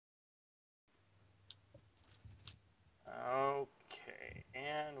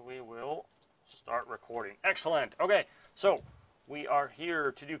And we will start recording. Excellent. Okay, so we are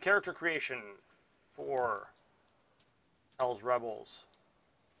here to do character creation for Hell's Rebels.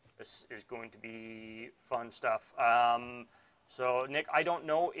 This is going to be fun stuff. So, Nick, I don't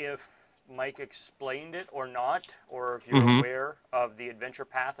know if Mike explained it or not, or if you're aware of the adventure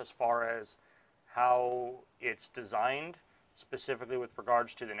path as far as how it's designed, specifically with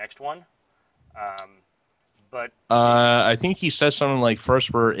regards to the next one. But I think he says something like,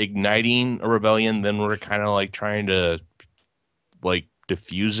 first we're igniting a rebellion, then we're kind of like trying to like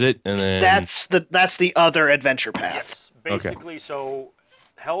diffuse it, and then That's the other adventure path. yes, basically, so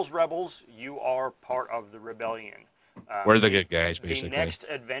Hell's Rebels, you are part of the rebellion. we're the good guys, The basically. next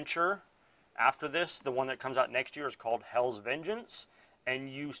adventure after this, the one that comes out next year, is called Hell's Vengeance, and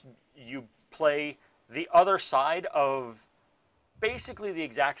you play the other side of basically the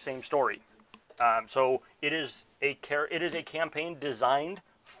exact same story. So it is a campaign designed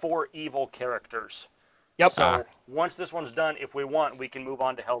for evil characters. Yep. So once this one's done, if we want, we can move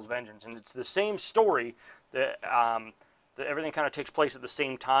on to Hell's Vengeance, and it's the same story. That everything kind of takes place at the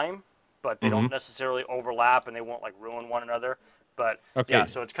same time, but they don't necessarily overlap, and they won't like ruin one another. But yeah,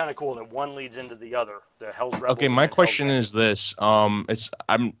 so it's kind of cool that one leads into the other. The Hell's Rebels. Okay, my question is this: I'm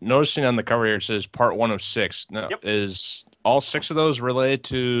noticing on the cover here it says part 1 of 6. Now, is all 6 of those related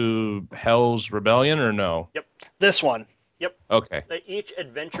to Hell's Rebellion or no? Yep. This one. Yep. Okay. Each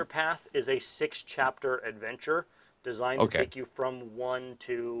adventure path is a 6-chapter adventure designed to take you from 1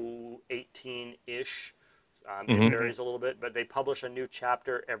 to 18-ish. It varies a little bit, but they publish a new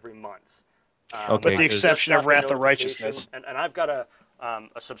chapter every month. With the exception of Wrath of Righteousness. And I've got a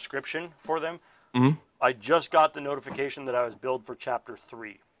subscription for them. I just got the notification that I was billed for chapter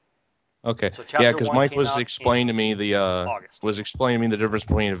 3. Okay. So Yeah, because Mike was explaining to me the difference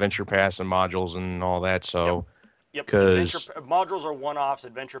between adventure paths and modules and all that. So, yep. Because modules are one-offs,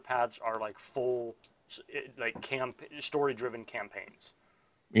 adventure paths are like full, like story-driven campaigns.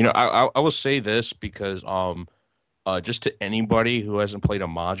 You know, I will say this because just to anybody who hasn't played a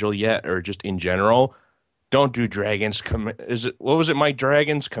module yet, or just in general, don't do Dragon's what was it, Mike?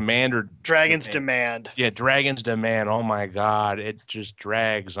 Dragon's Command or Dragon's Demand? Yeah, Dragon's Demand. Oh my God, it just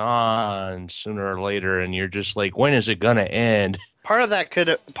drags on sooner or later, and you're just like, when is it gonna end? Part of that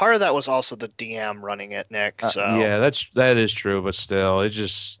was also the DM running it, Nick. So yeah, that is true, but still, it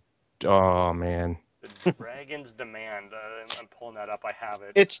just, oh man. The Dragon's Demand. I'm pulling that up. I have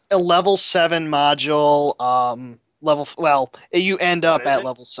it. It's a level 7 module. You end up at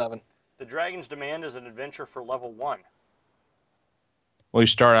level 7. The Dragon's Demand is an adventure for level 1. Well, you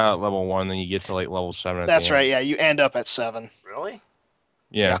start out at level 1, then you get to like level 7. That's right. Yeah, you end up at 7. Really?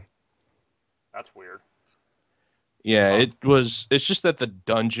 Yeah. That's weird. Yeah, it's just that the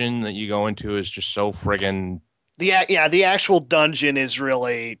dungeon that you go into is just so friggin'. The actual dungeon is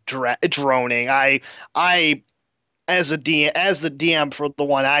really droning. I as the DM for the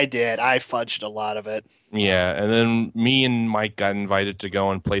one I did, I fudged a lot of it. Yeah, and then me and Mike got invited to go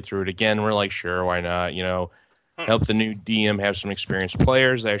and play through it again. We're like, sure, why not? You know, help the new DM have some experienced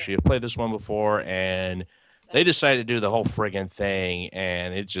players. They actually have played this one before, and they decided to do the whole friggin' thing,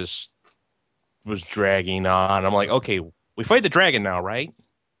 and it just was dragging on. I'm like, okay, we fight the dragon now, right?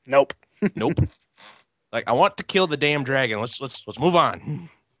 Nope. Nope. Like, I want to kill the damn dragon. Let's move on.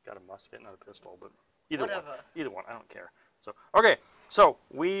 Got a musket, not a pistol, but either one, I don't care. So okay, so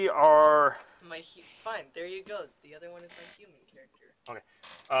we are. Fine, there you go. The other one is my human character. Okay.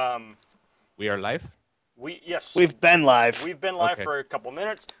 We are live. We've been live. We've been live for a couple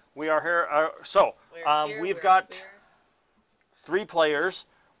minutes. We are here. We've got 3 players.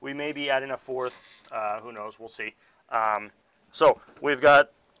 We may be adding a 4th. Who knows? We'll see. So we've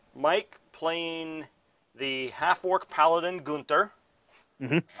got Mike playing the half-orc paladin Gunther.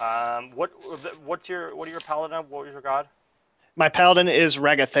 What are your paladin? What was your god? My paladin is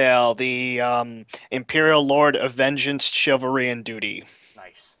Regathael, the Imperial Lord of Vengeance, Chivalry, and Duty.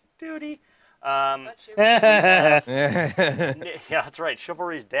 Nice. Duty. Yeah, that's right.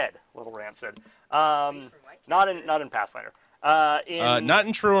 Chivalry's dead, Little Rant said. Not in Pathfinder. Not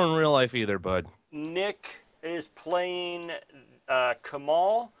in true in real life either, bud. Nick is playing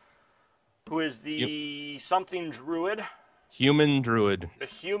Kamal, who is the something druid. Human druid. The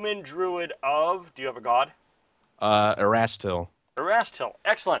human druid of. Do you have a god? Erastil. Erastil.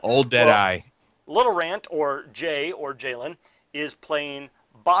 Excellent. Old Deadeye. Little Rant, or Jay, or Jalen, is playing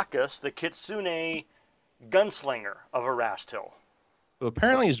Bacchus, the Kitsune gunslinger of Erastil. Who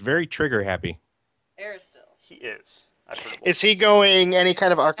apparently is very trigger happy. Aristil. He is. Is he going any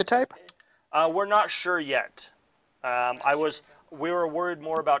kind of archetype? We're not sure yet. I was we were worried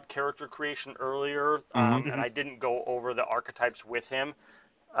more about character creation earlier, and I didn't go over the archetypes with him.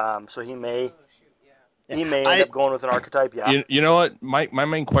 So he may Oh shoot, yeah. end up going with an archetype. Yeah. You know what? My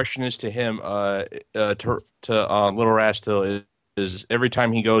main question is to him, to Little Rastil is every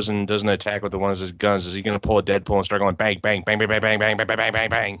time he goes and does an attack with one of his guns, is he going to pull a Deadpool and start going bang bang bang bang bang bang bang bang bang bang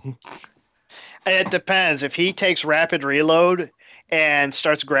bang? It depends. If he takes rapid reload and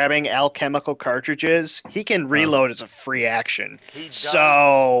starts grabbing alchemical cartridges, he can reload as a free action. He does.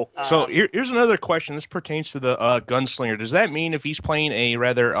 So So here's another question. This pertains to the gunslinger. Does that mean if he's playing a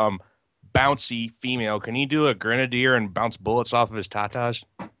rather bouncy female, can he do a grenadier and bounce bullets off of his tatas?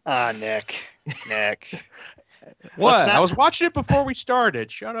 Nick. What? not- I was watching it before we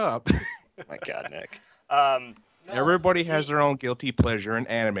started. Shut up. My God, Nick. No, Everybody has he- their own guilty pleasure in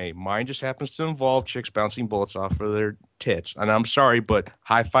anime. Mine just happens to involve chicks bouncing bullets off of their tits. And I'm sorry, but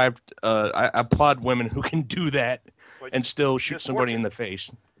high five. I applaud women who can do that But and still shoot somebody in the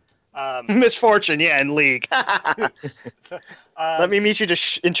face. Misfortune, yeah, in League. So, Let me meet you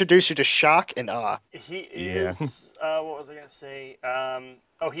to introduce you to Shock and Awe. He Yeah. is. What was I gonna say?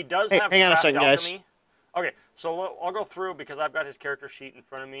 He does Hey, have hang on a craft second, guys. alchemy. Okay, so I'll go through because I've got his character sheet in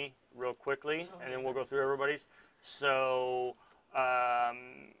front of me real quickly, and then we'll go through everybody's. So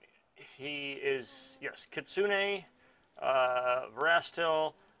he is Kitsune,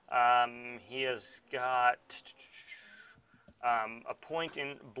 Verastil. He has got a point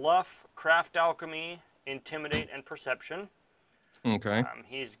in bluff, craft alchemy, intimidate, and perception. Okay.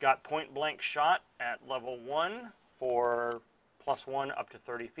 He's got point blank shot at level 1 for +1 up to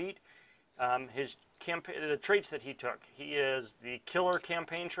 30 feet. The traits that he took, he is the killer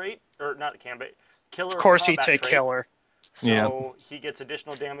campaign trait, or not the campaign, killer. Of course, he'd combat take trait. Killer. So Yeah. he gets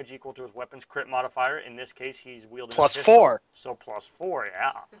additional damage equal to his weapon's crit modifier. In this case, he's wielding Plus a pistol. 4. So +4,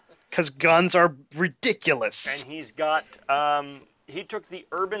 yeah. Because guns are ridiculous. And he's got, he took the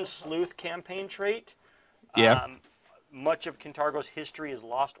Urban Sleuth campaign trait. Yeah. Much of Kintargo's history is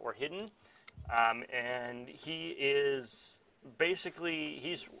lost or hidden. And he is basically,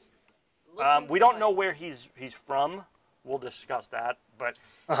 we don't know where he's from. We'll discuss that. But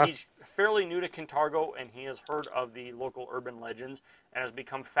he's fairly new to Kintargo, and he has heard of the local urban legends and has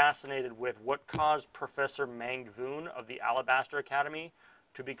become fascinated with what caused Professor Mangvoon of the Alabaster Academy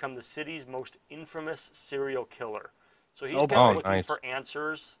to become the city's most infamous serial killer. So he's kind of looking nice. for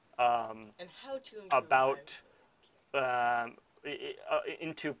answers And how to improve about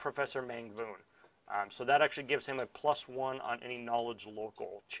into Professor Mangvoon. So that actually gives him a +1 on any knowledge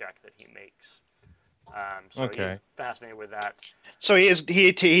local check that he makes. So he's Okay. fascinated with that. So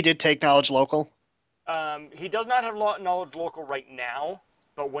he did take knowledge local. He does not have knowledge local right now,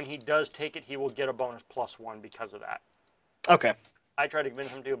 but when he does take it, he will get a bonus +1 because of that. Okay. I tried to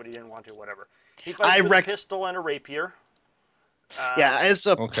convince him to, but he didn't want to. Whatever. He fights with a pistol and a rapier. Yeah, as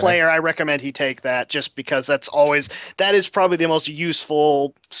a player, I recommend he take that just because that is probably the most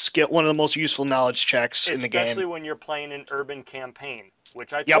useful skill, one of the most useful knowledge checks in the game. Especially when you're playing an urban campaign,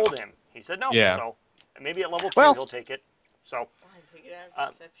 which I told him. He said no. Yeah. So maybe at level 2 Well- he'll take it. So Fine, take it out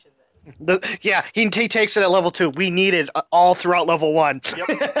of perception then. He takes it at level 2. We need it all throughout level 1. yep,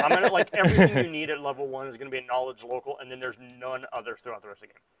 I'm gonna everything you need at level 1 is gonna be a knowledge local, and then there's none other throughout the rest of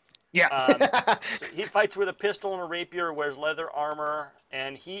the game. Yeah. So he fights with a pistol and a rapier, wears leather armor,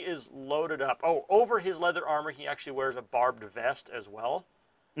 and he is loaded up. Oh, over his leather armor, he actually wears a barbed vest as well.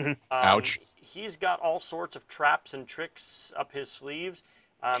 Ouch. He's got all sorts of traps and tricks up his sleeves.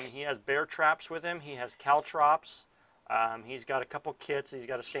 He has bear traps with him. He has caltrops. He's got a couple kits. He's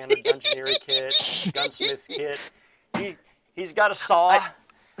got a standard dungeoneering kit, gunsmith's kit. He's got a saw.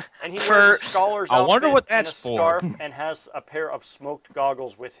 And he wears a scholar's I wonder outfit what and that's a for. scarf and has a pair of smoked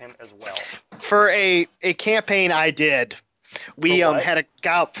goggles with him as well. For a campaign I did, we For what? had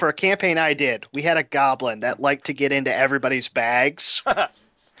for a campaign I did, we had a goblin that liked to get into everybody's bags.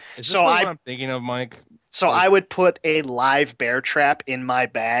 Is this so the I- one I'm thinking of, Mike? So I would put a live bear trap in my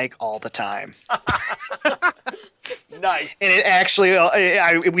bag all the time. Nice. And it actually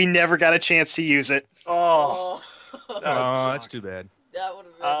we never got a chance to use it. Oh, Oh, That's sucks. too bad. that would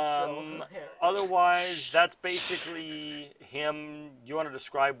have been so hilarious. Otherwise, that's basically him. Do you want to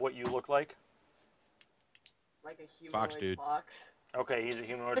describe what you look like? Like a humanoid Fox dude. fox. Okay, he's a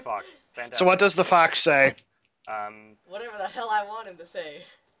humanoid fox. Fantastic. So what does the fox say? Whatever the hell I want him to say.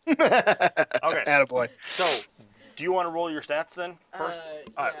 Okay. Attaboy. So, do you want to roll your stats then first?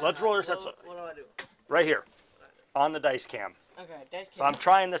 All right, Yeah, let's roll your stats What do I do? right here on the dice cam. Okay, dice So I'm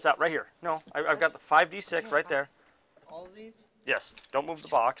trying this out right here. No, I've got the 5d6 right there. all of these. Yes, don't move the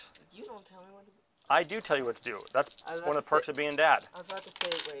box. You don't tell me what to do. I do tell you what to do. That's I was one of the about to perks of being dad. I was about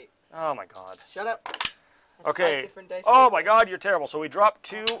to say, wait. Oh my god. Shut up. Okay. different dice Oh rolls. my God, you're terrible. So we drop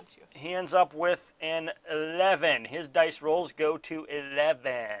 2. Thank you. He ends up with an 11. His dice rolls go to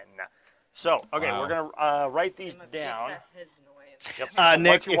 11. So, okay, Wow. we're gonna write these My big down. fat head in the way. Yep. So why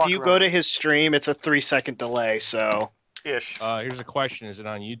Nick, don't if walk you go around? to his stream, it's a 3-second delay, so Ish. Here's a question: is it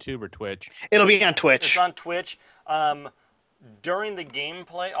on YouTube or Twitch? it'll be on It's Twitch. on Twitch. During the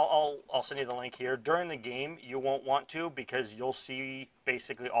gameplay, I'll send you the link here. During the game, you won't want to because you'll see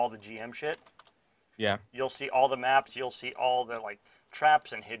basically all the GM shit. Yeah. You'll see all the maps. You'll see all the like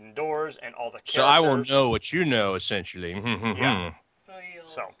traps and hidden doors and all the characters. So I will know what you know, essentially. Yeah. So you'll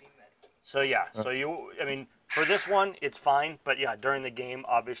So. be medicated. So yeah, I mean, for this one, it's fine, but yeah, during the game,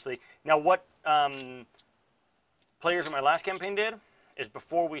 obviously. Now, what players in my last campaign did is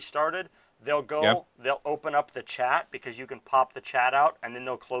before we started, they'll open up the chat because you can pop the chat out, and then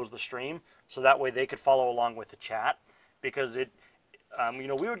they'll close the stream, so that way they could follow along with the chat, because we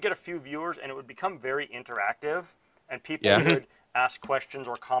would get a few viewers, and it would become very interactive, and people would ask questions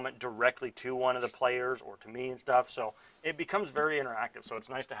or comment directly to one of the players or to me and stuff. So it becomes very interactive. So it's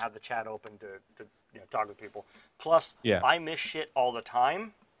nice to have the chat open to talk with people. Plus, I miss shit all the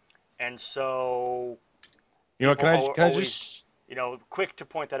time, and so Can I always, just quick to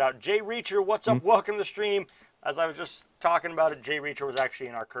point that out. Jay Reacher, what's up? Welcome to the stream. As I was just talking about it, Jay Reacher was actually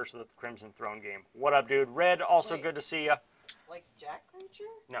in our Curse of the Crimson Throne game. What up, dude? Red, also Wait. good to see ya. Like Jack Reacher?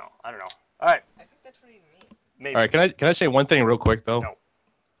 No, I don't know. All right, I think that's what he means. maybe. All right, can I say one thing real quick though?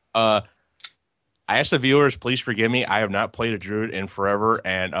 No. I asked the viewers, please forgive me. I have not played a druid in forever,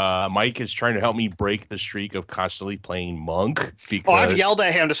 and Mike is trying to help me break the streak of constantly playing monk because I've yelled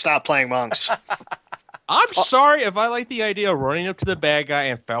at him to stop playing monks. I'm sorry if I like the idea of running up to the bad guy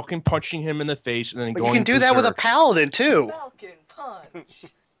and falcon punching him in the face and then But going you can do that with a berserk. paladin too. Falcon punch.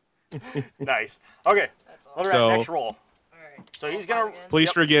 Nice. Okay, That's all awesome. right, So- next roll. All right. So he's gonna.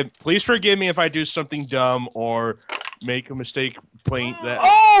 Please forgive me if I do something dumb or make a mistake playing that.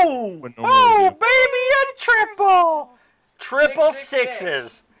 Oh! Would Oh, normally do. baby, and triple! Triple 666.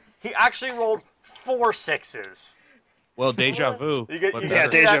 sixes. He actually rolled 4 6s. Well, deja vu. You can, but you that's- can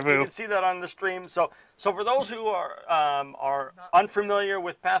see deja that, vu. You can see that on the stream. So for those who are unfamiliar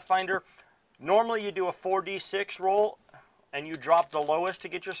with Pathfinder, normally you do a 4d6 roll, and you drop the lowest to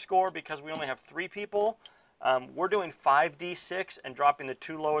get your score because we only have 3 people. We're doing 5d6 and dropping the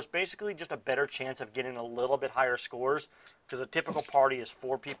 2 lowest, basically just a better chance of getting a little bit higher scores because a typical party is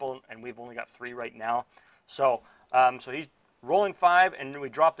 4 people and we've only got 3 right now. So he's rolling 5 and we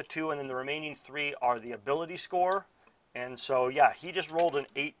drop the 2 and then the remaining 3 are the ability score. And so yeah, he just rolled an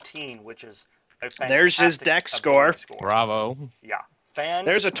 18, which is a fantastic There's his dex ability score. Bravo. Yeah,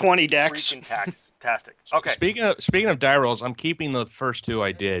 There's a 20 dex. freaking fantastic. Okay. Speaking of die rolls, I'm keeping the first 2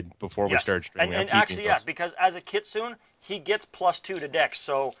 I did before we Yes. started streaming. And I'm actually, keeping yeah, those. because as a Kitsune, he gets +2 to Dex,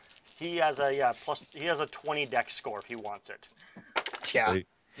 so he has a 20 Dex score if he wants it. Yeah. Sweet.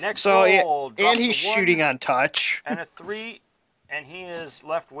 Next So roll, drop and he's the 1 shooting on touch. and a 3, and he is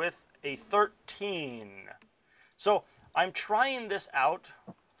left with a 13. So I'm trying this out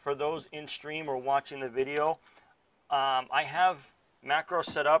for those in stream or watching the video. I have macros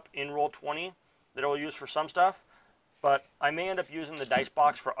set up in Roll20 that I'll use for some stuff, but I may end up using the dice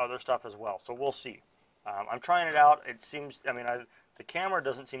box for other stuff as well. So we'll see. I'm trying it out. It seems, the camera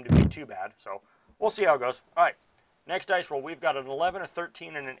doesn't seem to be too bad, so we'll see how it goes. All right, next dice roll. We've got an 11, a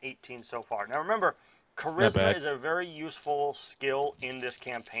 13, and an 18 so far. Now remember, charisma bad. is a very useful skill in this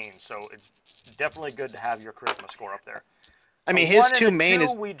campaign, so it's definitely good to have your charisma score up there. I mean, A his 1 and 2 a main 2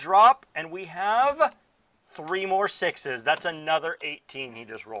 is we drop, and we have 3 more 6s. That's another 18 he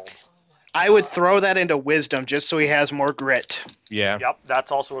just rolled. I would throw that into wisdom just so he has more grit. Yeah. Yep,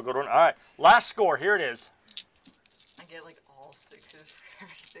 that's also a good one. All right, last score. Here it is. I get like all 6s for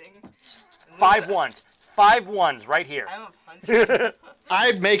everything. 5 ones. 5 ones right here. I'm a punch.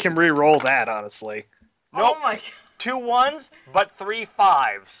 I'd make him re-roll that, honestly. Nope. Oh my god. 2 ones, but 3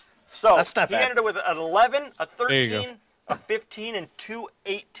 5s. So That's not he bad. ended up with an 11, a you go. 13, a 15, and 2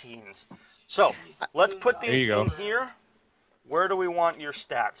 18s. So let's put There these you go. in here. Where do we want your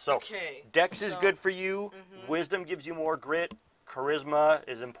stats? So Okay, Dex is so- good for you. Wisdom gives you more grit. Charisma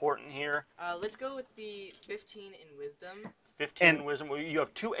is important here. Let's go with the 15 in wisdom. 15 And- in wisdom. Well, you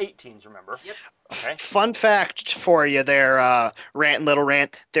have 2 18s, remember? Yep. Okay. Fun fact for you there, Rant and Little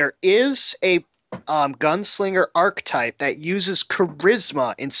Rant. There is a gunslinger archetype that uses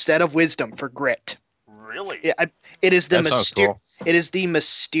charisma instead of wisdom for grit. Really? It is the That sounds cool. It is the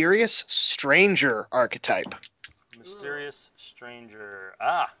mysterious stranger archetype. Mysterious stranger.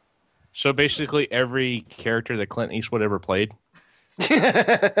 Ah. So basically, every character that Clint Eastwood ever played. Do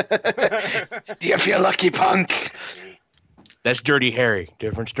you feel lucky, punk? That's Dirty Harry.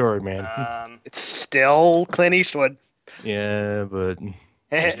 Different story, man. It's still Clint Eastwood. Yeah, but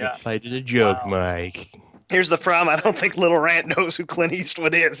Yeah. play to the joke, Wow. Mike. Here's the problem. I don't think Little Rant knows who Clint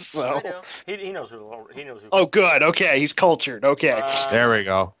Eastwood is. So. I do. He knows who. He knows who. Oh, good. Okay, he's cultured. Okay. There we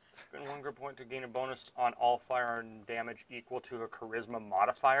go. Spend 1 group point to gain a bonus on all firearm damage equal to a charisma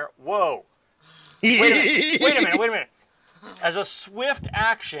modifier. Whoa! Wait a minute. As a swift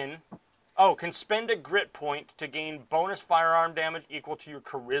action, can spend a grit point to gain bonus firearm damage equal to your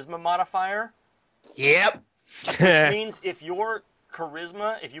charisma modifier. Yep. Which means if your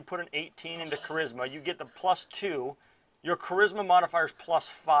charisma, if you put an 18 into charisma, you get the +2. Your charisma modifier is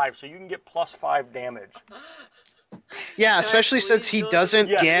 +5, so you can get +5 damage. Yeah, especially since he doesn't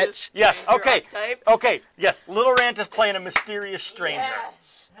get. Yes. Okay. Yes. Little Rant is playing a mysterious stranger.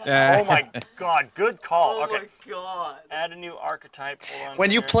 Oh my God. Good call. Oh Okay. my God. Add a new archetype. Hold on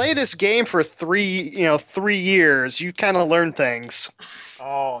When you here. play this game for 3 years, you kind of learn things.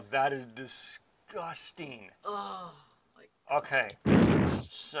 Oh, that is disgusting. Oh, Okay.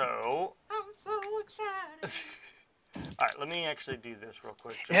 So. I'm so excited. All right. Let me actually do this real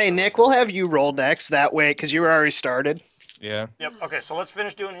quick. Hey, Nick, we'll have you roll next that way because you already started. Yeah. Yep. Okay. So let's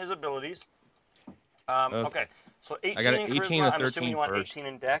finish doing his abilities. Okay. So 18 I got an in 18 charisma. and I'm 13 assuming you want first. 18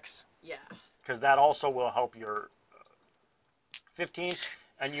 in dex, Yeah. because that also will help your 15.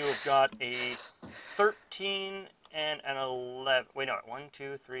 And you have got a 13 and an 11. Wait, no. 1,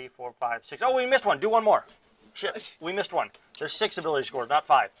 2, 3, 4, 5, 6. Oh, we missed one. Do one more. Shit. We missed one. There's 6 ability scores, not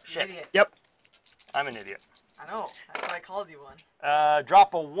 5. Shit. Idiot. Yep. I'm an idiot. I know. That's why I called you one.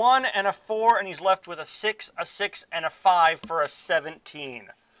 Drop a 1 and a 4, and he's left with a 6, and a 5 for a 17.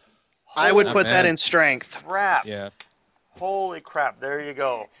 I would Not put that bad. in strength. Crap. Yeah. Holy crap. There you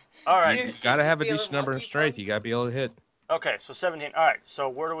go. All right. You You gotta have a feel decent number in monkey strength. punch? You gotta be able to hit. Okay, so 17. All right, so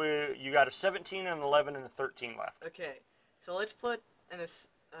where do we... You got a 17, an 11, and a 13 left. Okay, so let's put a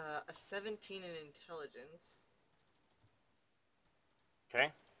 17 in intelligence.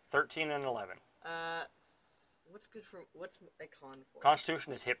 Okay? 13 and 11. What's a con for?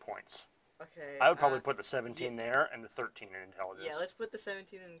 Constitution is hit points. Okay. I would probably put the 17 there and the 13 in intelligence. Yeah, let's put the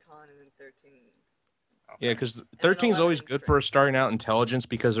 17 in con and then 13. Okay. Yeah, because 13 is 11 always in good for starting out intelligence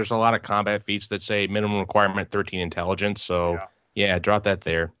because there's a lot of combat feats that say minimum requirement 13 intelligence. So yeah, drop that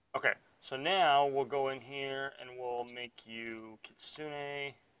there. Okay, so now we'll go in here and we'll make you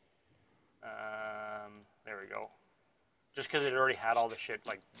Kitsune. There we go. Just because it already had all the shit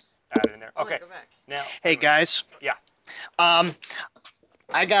like added in there. Hold on, Okay, go back. now. Hey, guys. Yeah.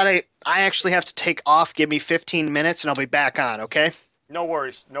 I actually have to take off. Give me 15 minutes and I'll be back on, okay? No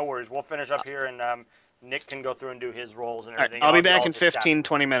worries, no worries. We'll finish up here and Nick can go through and do his rolls and All right, everything. I'll be get back all in of his stats. 15,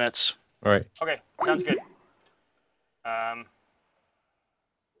 20 minutes. All right. Okay, sounds good.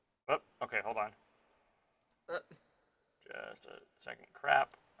 Okay, hold on. Uh, Just a second.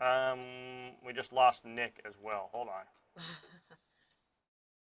 Crap. We just lost Nick as well. Hold on.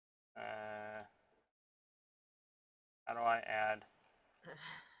 How do I add?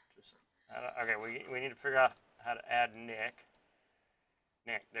 Okay, we need to figure out how to add Nick.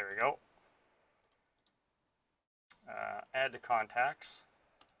 Nick, there we go. Add to contacts.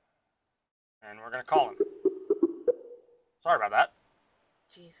 And we're going to call him. Sorry about that.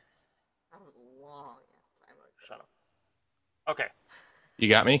 Jesus, that was a long ass time ago. Shut up. Okay. You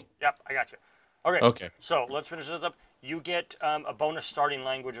got me? Yep, I got you. Okay. Okay. So let's finish this up. You get a bonus starting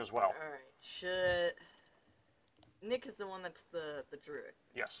language as well. All right, should Nick is the one that's the druid.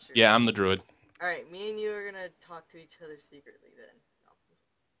 Yes. Yeah, I'm the druid. All right, me and you are gonna talk to each other secretly then.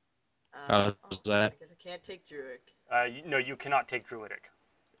 How's that? Because I can't take druid. No, you cannot take druidic.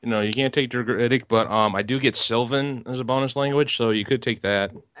 No, you can't take druidic, but I do get Sylvan as a bonus language, so you could take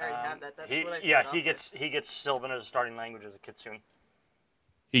that. I already have that. That's what I started Yeah, off he gets Sylvan as a starting language as a kitsune.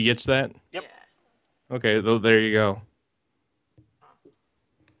 He gets that? Yep. Yeah. Okay, there you go.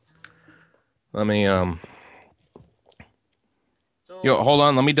 Let me So, Yo, hold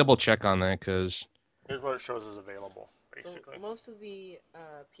on. Let me double check on that because Here's what it shows is available, so basically. most of the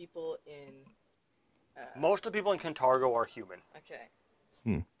people in Most of the people in Cantargo are human. okay.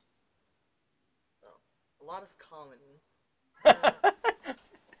 Hmm. So, a lot of common.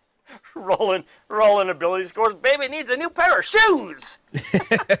 rolling ability scores. Baby needs a new pair of shoes.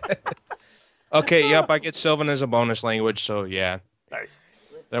 okay, yep, I get Sylvan as a bonus language, so yeah, Nice.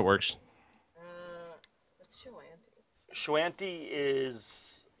 that works. Let's show Auntie. Shuanti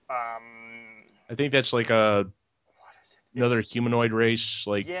is I think that's like what is it? another humanoid race.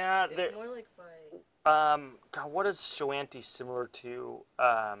 Like Yeah, It's more like by God, what is Shuanti similar to?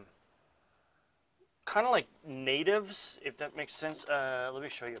 Kind of like natives, if that makes sense. Let me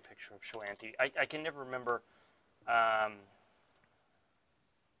show you a picture of Shuanti. I can never remember.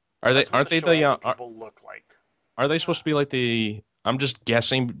 Are they? That's what Aren't the they the? Shoanti people look like. Are they supposed to be like the? I'm just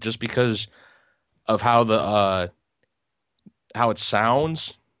guessing, just because of how the how it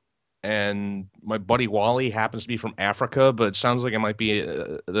sounds. And my buddy Wally happens to be from Africa, but it sounds like it might be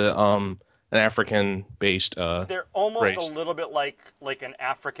an African based They're almost a race. little bit like an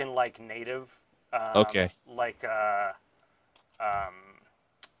African like native, Okay. like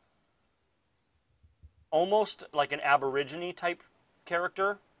almost like an Aborigine type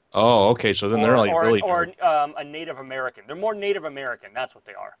character, Oh, okay. So then they're like really a Native American. They're more Native American. That's what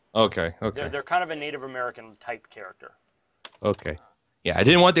they are. okay. They're, Okay. they're kind of a Native American type character. Okay. Yeah, I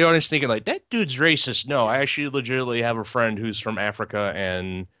didn't want the audience thinking like that dude's racist. No, I actually legitimately have a friend who's from Africa,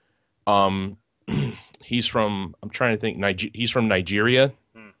 and um, he's from I'm trying to think he's from Nigeria.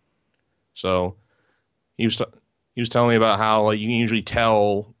 Hmm. So he was he was telling me about how like you can usually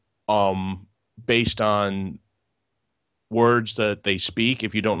tell based on words that they speak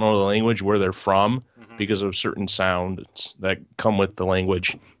if you don't know the language where they're from Mhm. because of certain sounds that come with the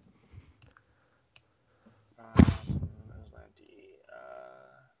language.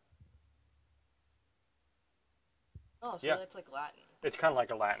 Oh, so Yeah. that's like Latin. It's kind of like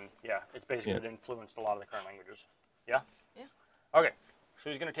a Latin. Yeah, it's basically Yeah. influenced a lot of the current languages. Yeah? Yeah. Okay, so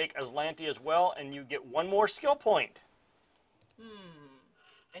he's going to take Aslanti as well, and you get one more skill point.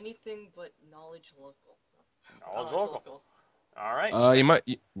 Anything but knowledge local. Knowledge local. All right. You might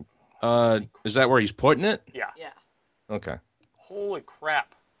is that where he's putting it? Yeah. Yeah. Okay. Holy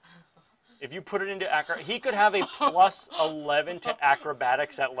crap. If you put it into he could have a plus 11 to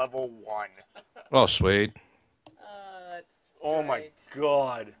acrobatics at level 1. Oh, sweet. That's Oh my right.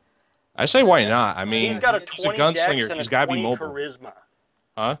 god. I say why not? I mean, He's got a he's a 20 dex gunslinger. and He's a got to be 20 mobile. charisma.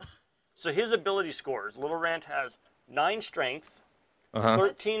 Huh? So his ability scores, Little Rant has 9 strength, Uh-huh.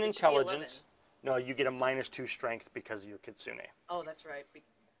 13 It should be intelligence. 11. No, you get a -2 strength because you're Kitsune. Oh, that's right.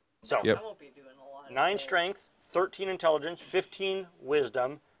 So, Yep. I won't be doing a lot. 9 strength, 13 intelligence, 15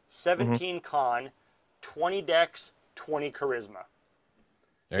 wisdom, 17 con, 20 dex, 20 charisma.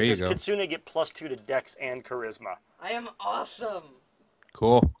 There you Because go. Kitsune get +2 to dex and charisma. I am awesome.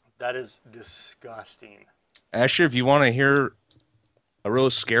 Cool. That is disgusting. Asher, if you want to hear a real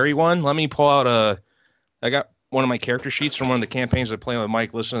scary one, let me pull out I got one of my character sheets from one of the campaigns I play with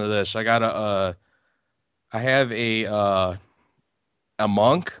Mike. Listen to this. I got I have a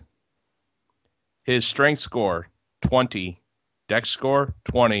monk. His strength score 20, dex score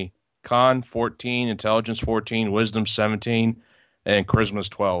 20, con 14, intelligence 14, wisdom 17, and charisma's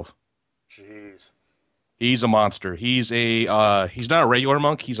 12. Jeez. He's a monster. He's not a regular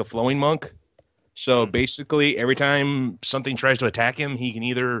monk. He's a flowing monk. So basically, every time something tries to attack him, he can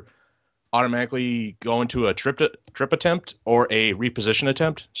either automatically go into a trip attempt or a reposition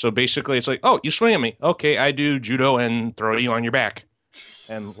attempt. So basically, it's like, oh, you swing at me. Okay, I do judo and throw you on your back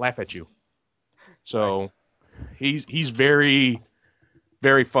and laugh at you. So he's very,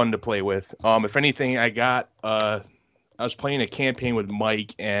 very fun to play with. If anything, I was playing a campaign with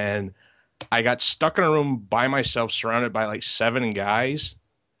Mike, and I got stuck in a room by myself, surrounded by like 7 guys,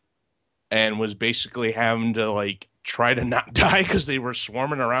 and was basically having to like try to not die because they were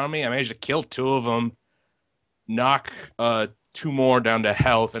swarming around me. I managed to kill 2 of them, knock 2 more down to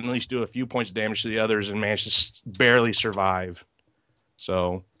health, and at least do a few points of damage to the others, and managed to barely survive.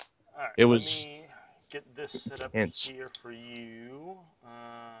 So All right, it was let me get this set up intense. here for you.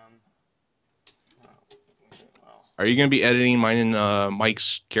 Are you going to be editing mine and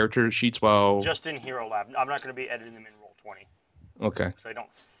Mike's character sheets while? Just in Hero Lab. I'm not going to be editing them in Roll20 Okay. because I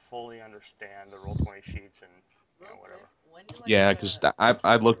don't fully understand the Roll20 sheets and whatever. When do I Yeah, get because a-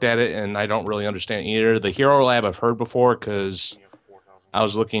 I've looked at it and I don't really understand either. The Hero Lab I've heard before because You have 4,000. I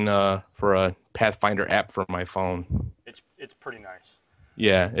was looking for a Pathfinder app for my phone. It's pretty nice.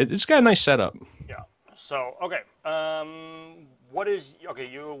 Yeah, it's got a nice setup. Yeah. So okay. What is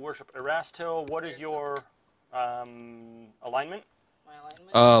you worship Erastil. What is your alignment? my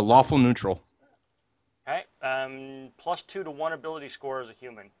alignment? Lawful neutral. Okay. +2 to 1 ability score as a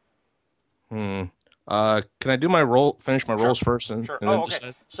human. Can I do my roll? Finish my rolls first, and, Sure. and then Oh, okay.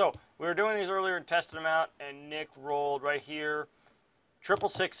 decide? So we were doing these earlier and testing them out, and Nick rolled right here,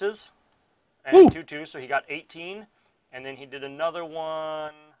 666 and Woo! 2 so he got 18, and then he did another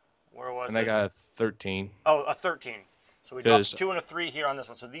one. Where was And it? I got a 13. Oh, a 13. So we Because- dropped 2 and a 3 here on this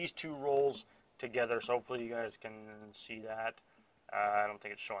one. So these 2 rolls together. So hopefully you guys can see that. I don't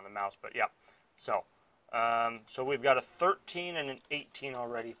think it's showing the mouse, but yeah. So, so we've got a 13 and an 18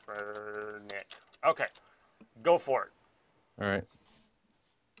 already for Nick. Okay, go for it. All right.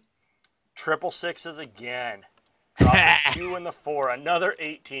 666s again. Drop the 2 and the 4. Another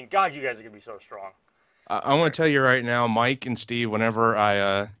 18. God, you guys are gonna be so strong. I want to tell you right now, Mike and Steve. Whenever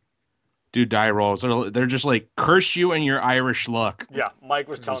I do die rolls. They're just like curse you and your Irish luck. Yeah, Mike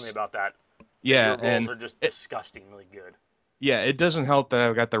was telling me about that. Yeah, Your rolls and are just disgustingly good. yeah, it doesn't help that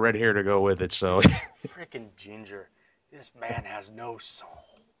I've got the red hair to go with it. So. Freaking Ginger, this man has no soul.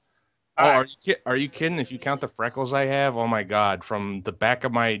 Oh, All right. are you kidding? If you count the freckles I have, oh my God, from the back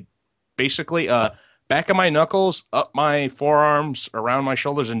of my, basically, back of my knuckles, up my forearms, around my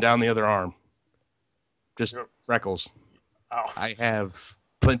shoulders, and down the other arm. Just Yep. freckles. Oh. I have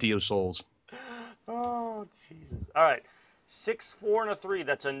plenty of souls. Oh, Jesus. All right. 6, 4, and a 3.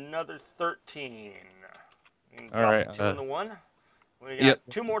 That's another 13. All right. 2 and the 1. We got Yep.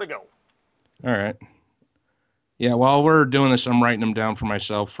 2 more to go. All right. Yeah, while we're doing this, I'm writing them down for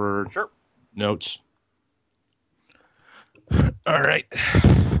myself for Sure. notes. All right.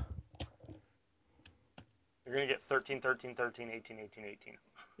 You're going to get 13, 13, 13, 18, 18,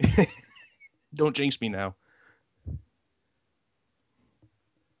 18. Don't jinx me now.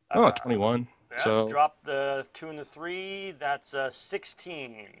 Oh, 21. Yeah, So drop the 2 and the 3. That's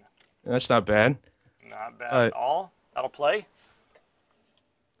 16. that's not bad. Not bad at all. That'll play.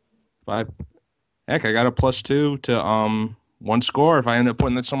 5. Heck, I got a +2 to 1 score. If I end up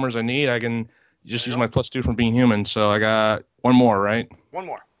putting that somewhere as I need, I can just use my +2 from being human. So I got 1 more, right? 1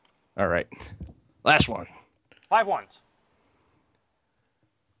 more. All right. Last one. 5 ones.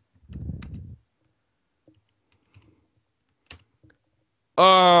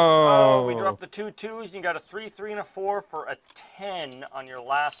 Oh. We dropped the 2 2s, and you got a 3, 3, and a 4 for a 10 on your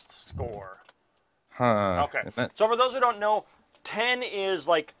last score. Huh. Okay. So for those who don't know, 10 is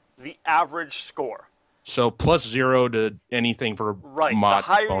like the average score. So +0 to anything for Right. mod The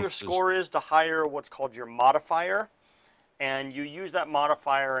higher bonuses. your score is, the higher what's called your modifier. And you use that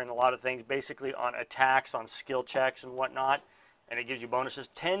modifier in a lot of things, basically on attacks, on skill checks and whatnot. And it gives you bonuses.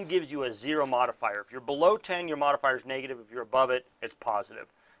 10 gives you a 0 modifier. If you're below 10, your modifier is negative. If you're above it, it's positive.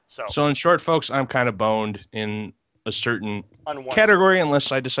 So in short, folks, I'm kind of boned in a certain on one category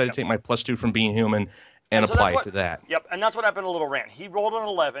unless I decide to take my +2 from being human and so apply that's it to that. Yep, and that's what happened to Little Rand. He rolled an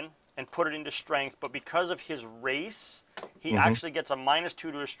 11 and put it into strength, but because of his race, he actually gets a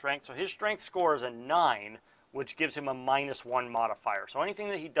 -2 to his strength. So his strength score is a 9, which gives him a -1 modifier. So anything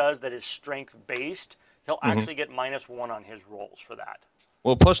that he does that is strength-based, he'll actually get -1 on his rolls for that.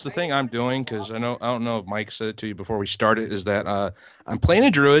 Well, plus the thing I'm doing, because I don't know if Mike said it to you before we started, is that I'm playing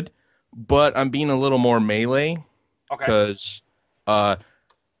a druid, but I'm being a little more melee. Okay. Because I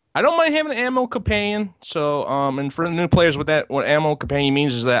don't mind having an ammo companion. So and for the new players, what ammo companion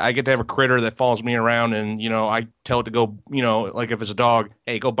means is that I get to have a critter that follows me around, and I tell it to go, like if it's a dog,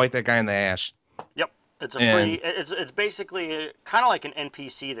 hey, go bite that guy in the ass. Yep. It's a free. It's basically kind of like an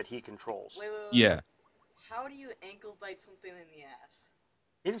NPC that he controls. Wait. Yeah. How do you ankle bite something in the ass?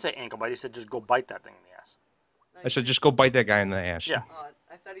 He didn't say ankle bite. He said just go bite that thing in the ass. I said just go bite that guy in the ass. Yeah.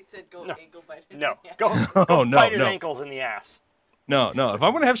 I thought he said go No. ankle bite in No. the ass. Go no, bite his no. ankles in the ass. No. If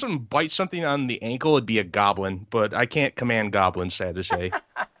I'm gonna have something bite something on the ankle, it'd be a goblin. But I can't command goblins, sad to say.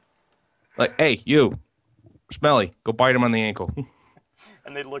 Like, hey, you, Smelly, go bite him on the ankle.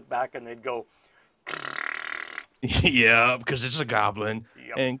 And they'd look back and they'd go, Yeah, because it's a goblin.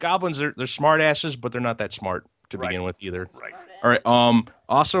 Yep. And goblins, they're smart asses, but they're not that smart to begin with either. right. All right.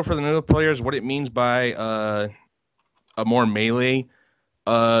 Also for the new players, what it means by a more melee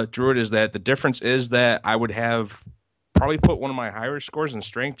druid is that the difference is that I would have probably put one of my higher scores in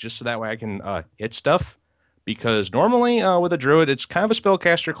strength just so that way I can hit stuff. Because normally with a druid, it's kind of a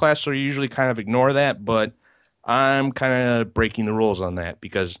spellcaster class, so you usually kind of ignore that. But I'm kind of breaking the rules on that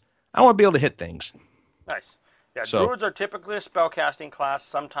because I want to be able to hit things. Nice. Yeah, So- druids are typically a spellcasting class,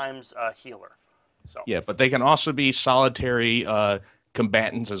 sometimes a healer. So Yeah, but they can also be solitary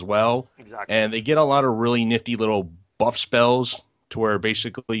combatants as well. Exactly. And they get a lot of really nifty little buff spells to where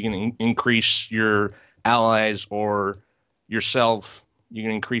basically you can increase your allies or yourself. You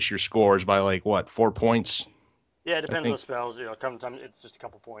can increase your scores by 4 points? Yeah, it depends on think- the spells. Sometimes it's just a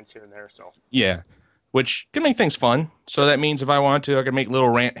couple points here and there. So Yeah, which can make things fun. So that means if I want to, I can make Little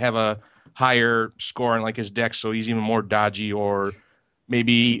Rant have a higher score on his dex so he's even more dodgy, or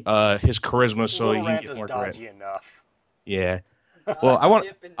maybe his charisma so Little he can Rant get is more dodgy threat. enough. Yeah. Well, I want.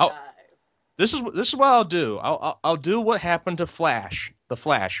 Dip and I'll- dive. This is what I'll do. I'll do what happened to Flash. The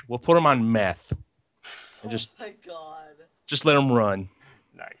Flash. We'll put him on meth and Oh my god. just let him run.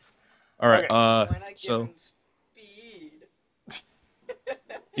 Nice. All right. Okay. Why not give So him speed?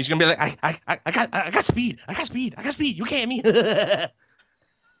 he's gonna be like, I got speed. I got speed. I got speed. You can't me.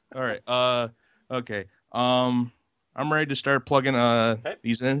 All right. Okay. I'm ready to start plugging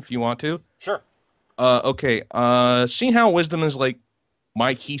these in if you want to. Sure. Okay. Seeing how wisdom is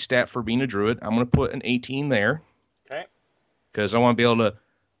my key stat for being a druid, I'm gonna put an 18 there Okay. because I want to be able to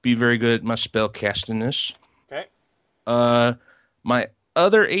be very good at my spell castingness. Okay. My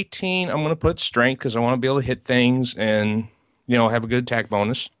other 18, I'm gonna put strength because I want to be able to hit things and have a good attack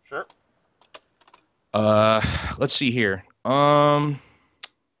bonus. Sure. Let's see here. I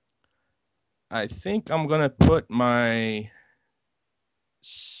think I'm gonna put my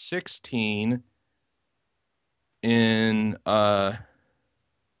 16 in. Let's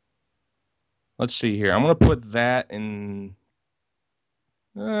see here. I'm gonna put that in.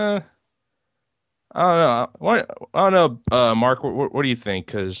 I don't know. I don't know, Mark. What do you think?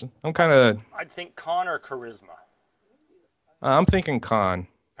 Because I'm kind of. I'd think con or charisma. I'm thinking con.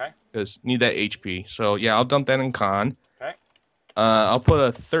 Okay. Because need that HP. So yeah, I'll dump that in con. Okay. I'll put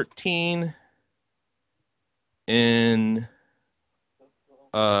a 13 in.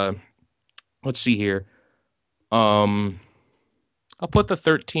 Uh, let's see here. I'll put the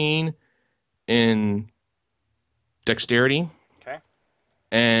 13 in dexterity. Okay.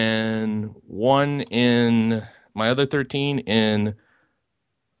 And one in my other 13 in.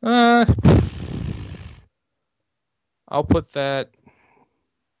 I'll put that.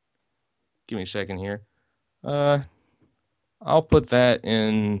 Give me a second here. I'll put that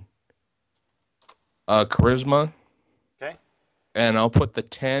in charisma. Okay. And I'll put the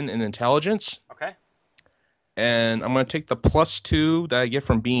 10 in intelligence. Okay. And I'm going to take the +2 that I get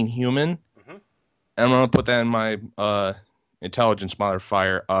from being human. Mm-hmm. And I'm going to put that in my intelligence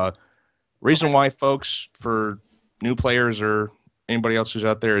modifier. Reason why, folks, for new players or anybody else who's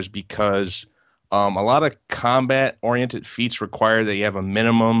out there is because a lot of combat-oriented feats require that you have a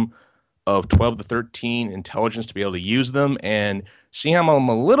minimum of 12 to 13 intelligence to be able to use them. And seeing how I'm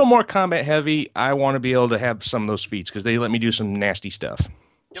a little more combat heavy, I want to be able to have some of those feats because they let me do some nasty stuff.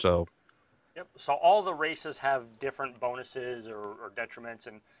 Yep. So. Yep. So all the races have different bonuses or detriments,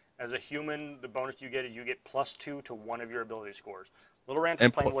 and as a human, the bonus you get is you get +2 to one of your ability scores. Little Ranch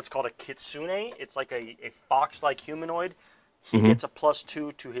is playing what's called a kitsune. It's like a fox-like humanoid. He gets a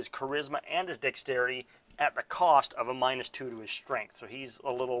 +2 to his charisma and his dexterity at the cost of a -2 to his strength. So he's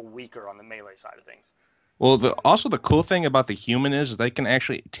a little weaker on the melee side of things. Well, also the cool thing about the human is they can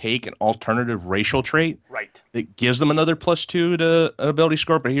actually take an alternative racial trait. Right. That gives them another +2 to an ability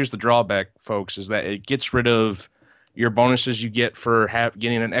score. But here's the drawback, folks, is that it gets rid of your bonuses you get for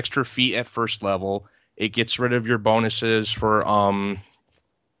getting an extra feat at first level. It gets rid of your bonuses for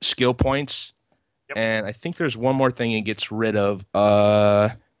skill points. Yep. And I think there's one more thing it gets rid of.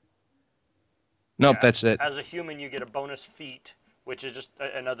 Nope, that's it. As a human, you get a bonus feat, which is just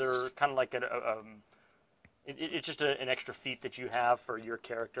another kind of like it's just an extra feat that you have for your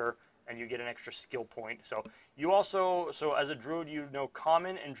character, and you get an extra skill point. So you also, as a druid, you know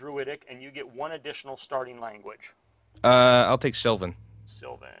Common and Druidic, and you get one additional starting language. I'll take Sylvan.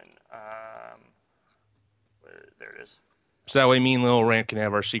 Sylvan. There it is. So that way me and Lil Rant can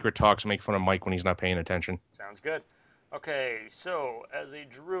have our secret talks and make fun of Mike when he's not paying attention. Sounds good. Okay, so as a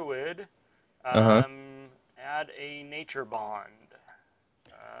druid, add a nature bond.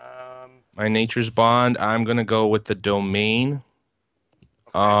 My nature's bond, I'm going to go with the domain.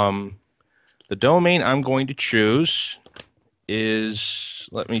 Okay. The domain I'm going to choose is,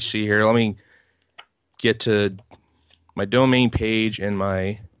 let me see here. Let me get to my domain page and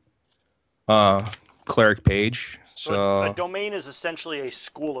my cleric page. So a domain is essentially a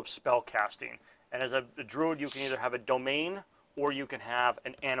school of spell casting. And as a druid, you can either have a domain or you can have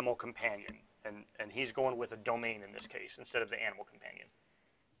an animal companion. And he's going with a domain in this case instead of the animal companion.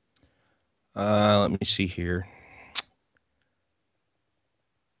 Let me see here.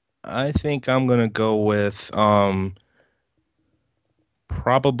 I think I'm gonna go with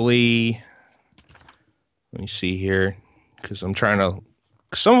probably. Let me see here, because I'm trying to.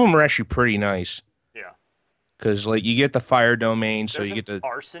 Some of them are actually pretty nice. Yeah. Because like you get the fire domain, so There's you get the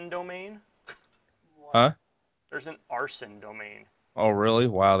arson domain. Huh? There's an arson domain. Oh really?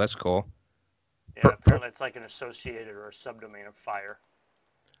 Wow, that's cool. Yeah, apparently it's like an associated or a subdomain of fire.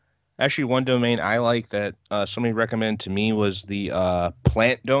 Actually, one domain I like that somebody recommended to me was the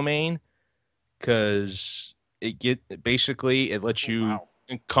plant domain, because it basically lets you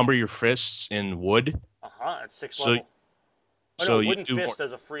encumber your fists in wood. At 6th level. Oh, so no, Wooden you do Fist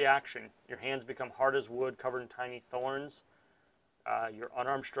as a free action. Your hands become hard as wood, covered in tiny thorns. Your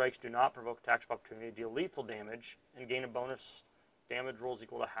unarmed strikes do not provoke attacks of opportunity, deal lethal damage, and gain a bonus damage rolls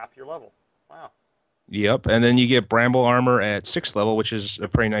equal to half your level. Wow. Yep, and then you get bramble armor at 6th level, which is a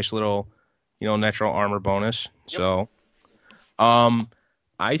pretty nice little, natural armor bonus. Yep. So,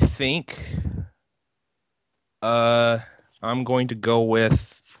 I think, I'm going to go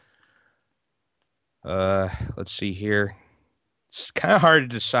with, let's see here. It's kind of hard to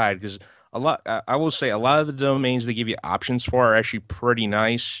decide because a lot. I will say a lot of the domains they give you options for are actually pretty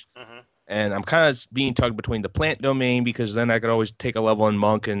nice. Mm-hmm. And I'm kind of being tugged between the plant domain because then I could always take a level in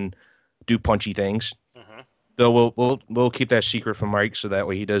monk and do punchy things. Mm-hmm. Though we'll keep that secret from Mike so that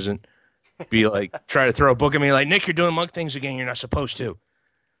way he doesn't be like try to throw a book at me like Nick, you're doing monk things again. You're not supposed to.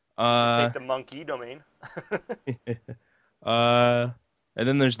 Take the monkey domain. Uh, and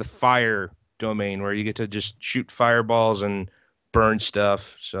then there's the fire domain where you get to just shoot fireballs and burn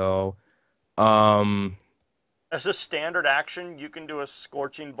stuff. So, um, As a standard action, you can do a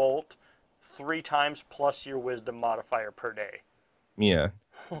scorching bolt 3 times plus your wisdom modifier per day. yeah.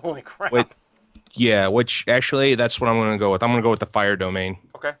 Holy crap. Wait, yeah, which actually that's what I'm going to go with. I'm going to go with the fire domain.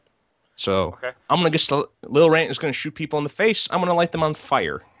 Okay. So, Okay. I'm going to get Lil Rant is going to shoot people in the face. I'm going to light them on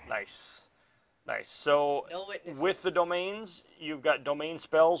fire. Nice. Nice. So, No witnesses. with the domains, you've got domain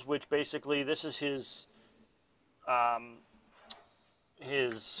spells, which basically this is his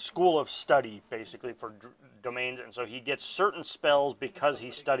school of study, basically, for domains. And so he gets certain spells because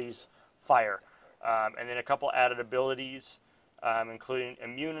he studies fire. And then a couple added abilities, including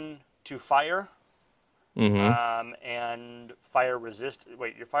immune to fire. And fire resist.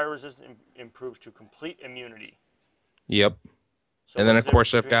 Wait, your fire resistance improves to complete immunity. Yep. So And then what's of the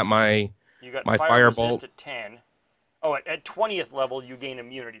course difference I've got my You got my fire resist firebolt. at 10. Oh, at 20th level, you gain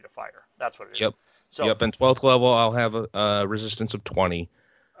immunity to fire. That's what it is. Yep. So, Yep, and 12th level I'll have a resistance of 20.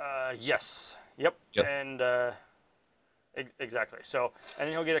 yes. Yep. Yep. And exactly. So, and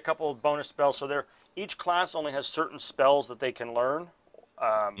then he'll get a couple of bonus spells. So each class only has certain spells that they can learn.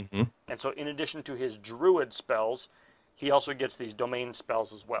 And so in addition to his druid spells, he also gets these domain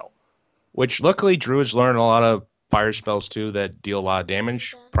spells as well. Which luckily druids learn a lot of fire spells too that deal a lot of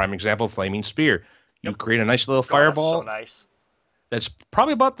damage. Prime example, flaming spear. You create a nice little fireball That's so nice. that's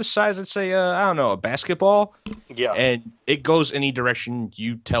probably about the size, let's say, I don't know, a basketball, Yeah. and it goes any direction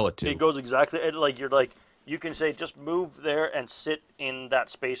you tell it to. It goes exactly you can say just move there and sit in that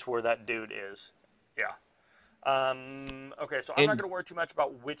space where that dude is. Yeah. Okay, so I'm not going to worry too much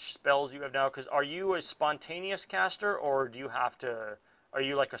about which spells you have now, because are you a spontaneous caster, or do you have to? Are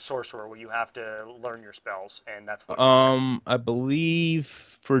you like a sorcerer where you have to learn your spells and that's what? I believe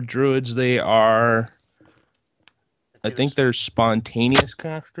for druids they are. I think they're spontaneous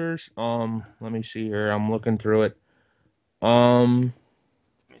casters. Let me see here. I'm looking through it. Let me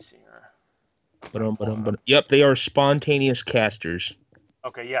see here. Yep, they are spontaneous casters.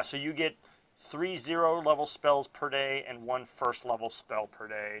 Okay, yeah. So you get 3 0-level spells per day and 1 1st-level spell per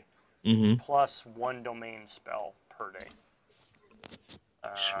day, plus 1 domain spell per day.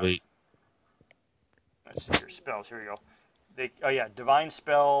 Sweet. Let's see your spells. Here we go. Divine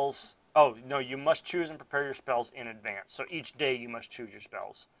spells. Oh, no, you must choose and prepare your spells in advance. So each day you must choose your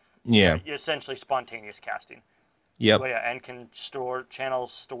spells. Yeah. So essentially spontaneous casting. Yep. Oh, yeah, and can store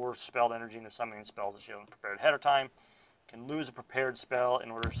spelled energy into summoning spells that you haven't prepared ahead of time. Can lose a prepared spell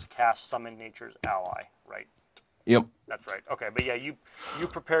in order to cast summon nature's ally. Right. Yep. That's right. Okay, but yeah, you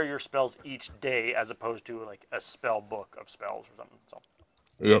prepare your spells each day as opposed to like a spell book of spells or something. So.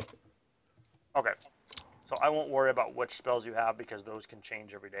 Yep. Okay. So I won't worry about which spells you have because those can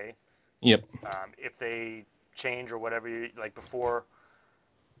change every day. Yep. If they change or whatever, if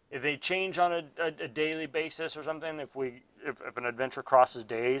they change on a daily basis or something, if an adventure crosses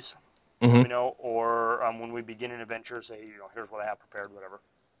days, let me know. Or when we begin an adventure, say, here's what I have prepared, whatever.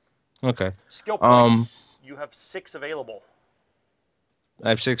 Okay. Skill points. You have 6 available. I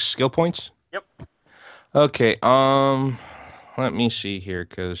have 6 skill points? Yep. Okay. Let me see here,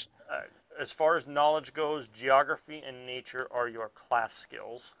 because as far as knowledge goes, geography and nature are your class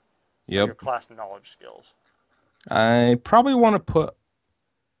skills. Yep. Your class knowledge skills. I probably want to put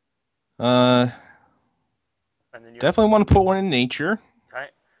And then definitely want to put one in nature. Okay.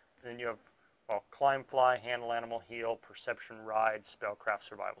 And then you have climb, fly, handle animal, heal, perception, ride, spellcraft,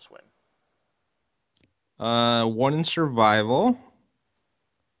 survival, swim. 1 in survival.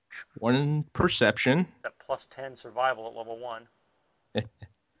 1 in perception. That plus 10 survival at level 1.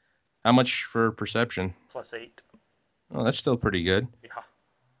 How much for perception? Plus 8. Oh, that's still pretty good. Yeah.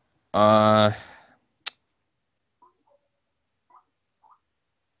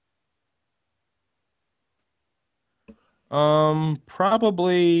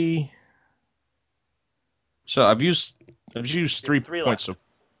 Probably. So I've used 3 3 points left. of.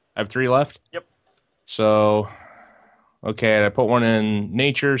 I have 3 left. Yep. So, okay, I put 1 in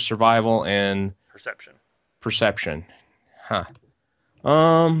nature, survival, and Perception. Huh.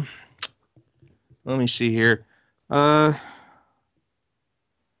 Let me see here. How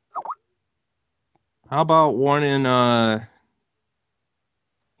about 1 in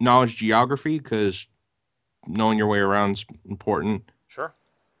knowledge geography? Because knowing your way around is important. Sure.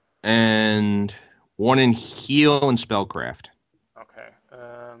 and one in heal and spellcraft. Okay.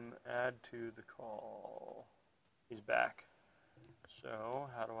 Add to the call. He's back. So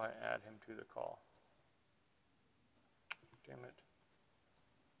how do I add him to the call? Damn it.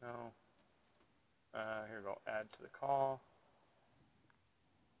 No. Here we go. Add to the call.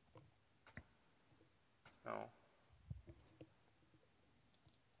 No.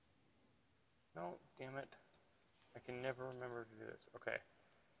 No, damn it. I can never remember to do this. Okay.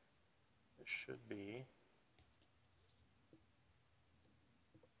 It should be.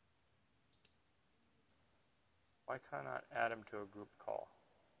 Why can't I not add him to a group call?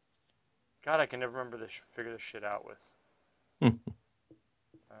 God, I can never remember this. Figure this shit out with.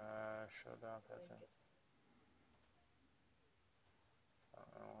 Showdown.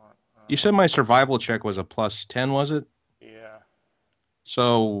 You said my survival check was a +10, was it? Yeah.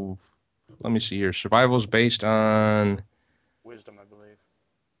 So, let me see here. Survival is based on... Wisdom, I believe.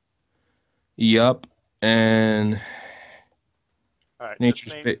 Yup. And... Alright,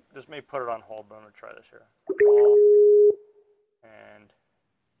 Nature's this may put it on hold, but I'm going to try this here. Call. And...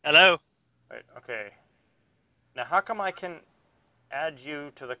 Hello? Wait, okay. Now, how come I can add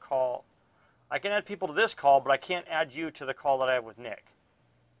you to the call? I can add people to this call, but I can't add you to the call that I have with Nick.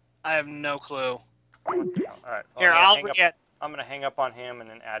 I have no clue. What the hell? All right. Here, I'm going to hang up on him and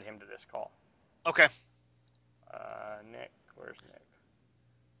then add him to this call. Okay. Nick, where's Nick?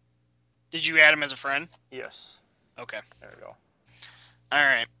 Did you add him as a friend? Yes. Okay. There we go. All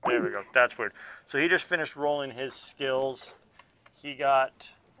right. There we go. That's weird. So he just finished rolling his skills. He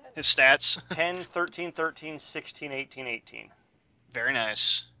got... His stats? 10, 13, 13, 16, 18, 18. Very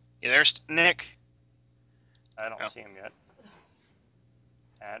nice. Yeah, there's Nick. I don't see him yet.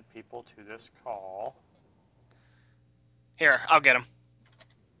 Add people to this call. Here, I'll get him.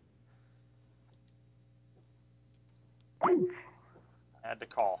 Add to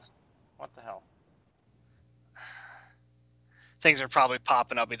call. What the hell? Things are probably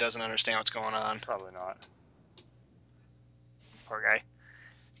popping up. He doesn't understand what's going on. Probably not. Poor guy.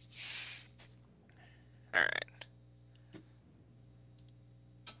 All right.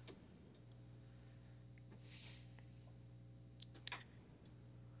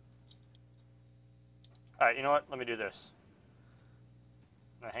 All right, you know what? Let me do this.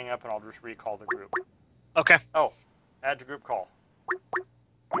 I'm going to hang up and I'll just recall the group. Okay. Oh, add to group call.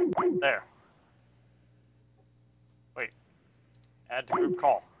 There. Wait. Add to group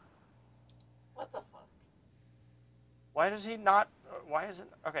call. What the fuck? Why does he not... why is it...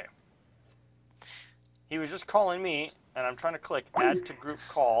 Okay. He was just calling me, and I'm trying to click add to group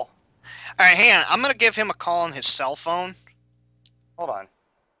call. All right, hang on. I'm going to give him a call on his cell phone. Hold on.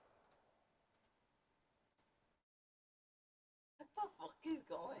 What the fuck is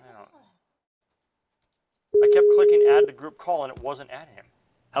going on? I kept clicking add to group call, and it wasn't adding him.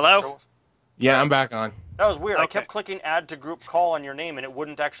 Hello? Yeah, I'm back on. That was weird. Okay. I kept clicking add to group call on your name, and it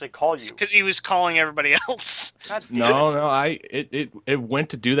wouldn't actually call you. Because he was calling everybody else. God damn No, it went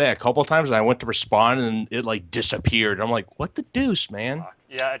to do that a couple times, and I went to respond, and it like disappeared. I'm like, what the deuce, man? Fuck.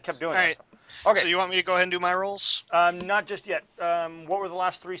 Yeah, it kept doing All right. that. Okay. So you want me to go ahead and do my rolls? Not just yet. What were the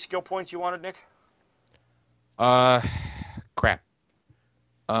last 3 skill points you wanted, Nick? Crap.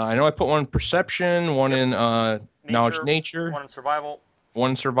 I know I put one in perception, one in knowledge nature, One in survival.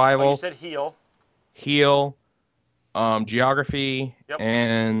 one in Oh, survival, you said heal. heal, geography, Yep.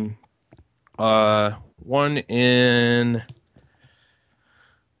 and one in...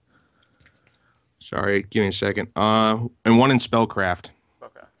 Sorry, give me a second. And one in spellcraft.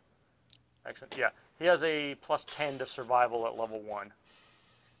 Okay. Excellent. Yeah. He has a +10 to survival at level 1.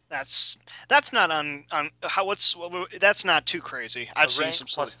 That's not that's not too crazy. I've seen Rank some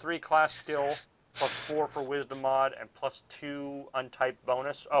stuff. +3 class skill, +4 for wisdom mod, and +2 untyped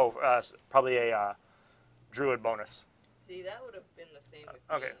bonus. Oh, probably a druid bonus. See, that would have been the same with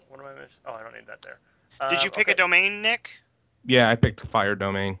Okay. me. What am I missing? Oh, I don't need that there. Did you pick okay. a domain, Nick? Yeah, I picked the fire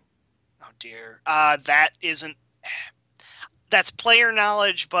domain. Oh dear. That isn't. That's player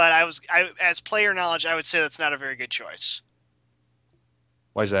knowledge, but as player knowledge, I would say that's not a very good choice.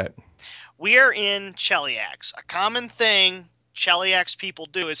 Why is that? We are in Cheliax. A common thing Cheliax people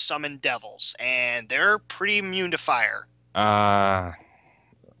do is summon devils, and they're pretty immune to fire.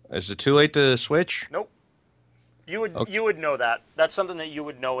 Is it too late to switch? Nope. You would Okay. you would know that. That's something that you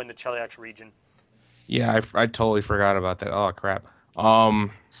would know in the Cheliax region. Yeah, I totally forgot about that. Oh, crap.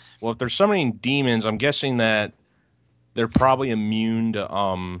 Well, if they're summoning demons, I'm guessing that they're probably immune to,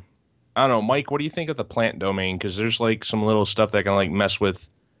 I don't know, Mike, what do you think of the plant domain? Because there's, like, some little stuff that can, like, mess with,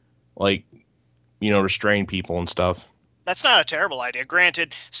 like, restrain people and stuff. That's not a terrible idea.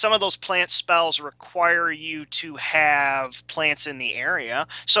 Granted, some of those plant spells require you to have plants in the area.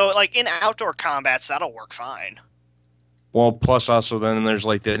 So, like in outdoor combats, that'll work fine. Well, plus also then there's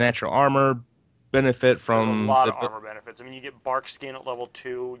like the natural armor benefit There's a from lot the of armor benefits. I mean, you get bark skin at level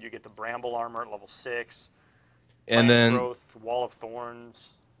 2, you get the bramble armor at level 6, and plant then growth, wall of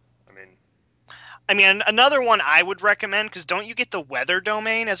thorns. I mean, another one I would recommend, because don't you get the weather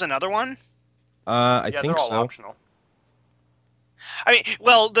domain as another one? I Yeah, think they're all so. optional. I mean,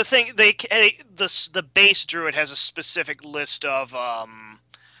 well, the thing the base druid has a specific list of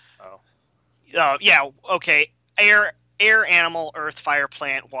yeah, okay, air, animal, earth, fire,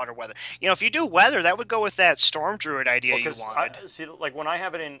 plant, water, weather. You know, if you do weather, that would go with that storm druid idea you wanted. See, like when I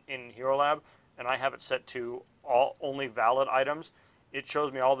have it in Hero Lab and I have it set to only valid items, it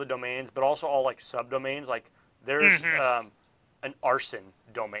shows me all the domains, but also all like subdomains. Like there's an arson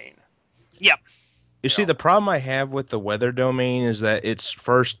domain. Yep. You see, the problem I have with the weather domain is that its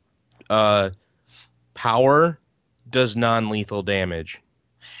first power does non-lethal damage.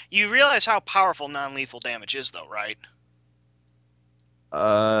 You realize how powerful non-lethal damage is, though, right?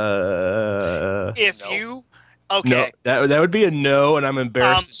 If No. you okay, no, that would be a no, and I'm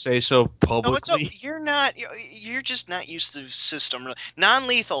embarrassed to say so no, publicly. you're not. You're just not used to the system. Really.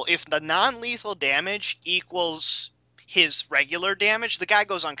 Non-lethal. If the non-lethal damage equals his regular damage, the guy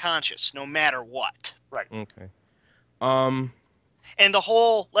goes unconscious, no matter what. Right. Okay. And the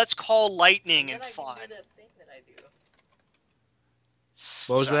whole let's call lightning and fun. That thing that I do.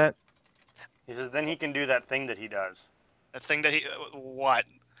 What was that? He says then he can do that thing that he does. The thing that he what?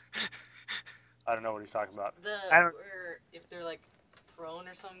 I don't know what he's talking about. Where if they're like prone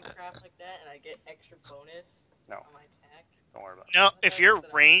or some crap like that, and I get extra bonus No. on my attack. Don't worry about it. No, if you're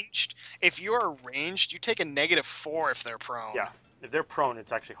ranged, you take a -4 if they're prone. Yeah. If they're prone,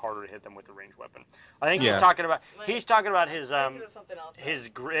 it's actually harder to hit them with the ranged weapon. I think Yeah. he's talking about his Something else. his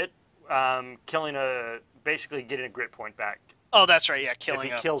grit, killing basically getting a grit point back Oh, that's right. Yeah, killing.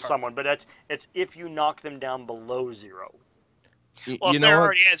 if he kills someone. But it's if you knock them down below 0. Well, if they're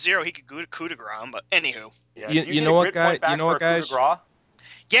already at 0, he could coup de grace. But anywho, Yeah. You know what, guys? You know what, guys?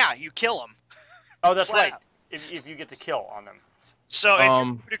 yeah, you kill him. Oh, that's Flat right. out. If you get the kill on them. So if you're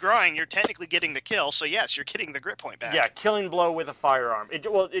coup de grace, you're technically getting the kill. So yes, you're getting the grit point back. Yeah, killing blow with a firearm.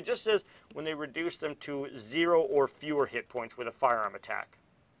 It just says when they reduce them to 0 or fewer hit points with a firearm attack.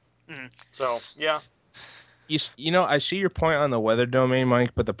 So yeah. You know, I see your point on the weather domain,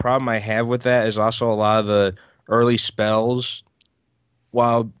 Mike, but the problem I have with that is also a lot of the early spells,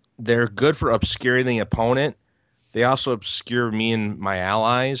 while they're good for obscuring the opponent, they also obscure me and my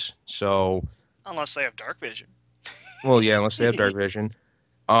allies. So Unless they have dark vision. well, yeah, unless they have dark vision.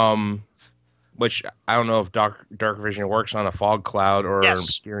 Which I don't know if dark vision works on a fog cloud or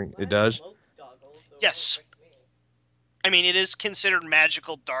obscuring. It does. Yes. I mean, it is considered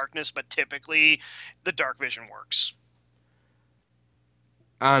magical darkness, but typically the dark vision works.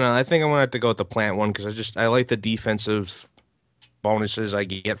 I don't know. I think I'm gonna have to go with the plant one because I like the defensive bonuses I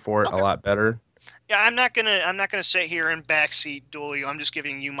get for it a lot better. Yeah, I'm not gonna sit here and backseat duel you. I'm just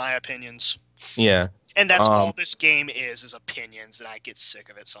giving you my opinions. Yeah. And that's all this game is opinions, and I get sick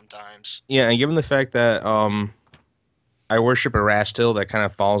of it sometimes. Yeah, and given the fact that I worship Erastil, that kind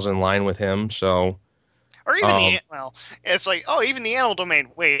of falls in line with him, so or even it's like, oh, even the animal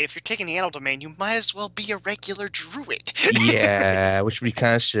domain. Wait, if you're taking the animal domain, you might as well be a regular druid. yeah, which would be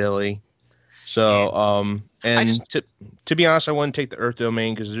kind of silly. So, to be honest, I wouldn't take the Earth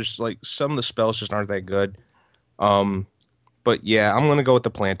domain because there's like some of the spells just aren't that good. But yeah, I'm gonna go with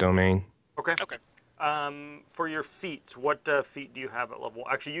the plant domain. Okay. For your feats, what feat do you have at level?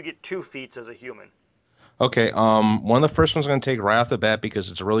 Actually, you get 2 feats as a human. Okay. One of the first ones I'm gonna take right off the bat because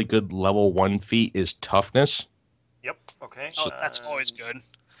it's a really good level 1 feat is toughness. Yep. Okay. Oh, that's always good.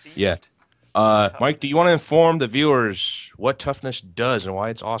 Feat. Yeah. Mike, do you want to inform the viewers what toughness does and why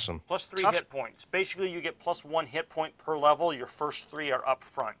it's awesome? Plus 3 hit points. Basically, you get plus 1 hit point per level. Your first 3 are up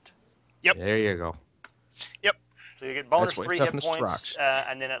front. Yep. There you go. Yep. So you get bonus 3 hit toughness points, rocks.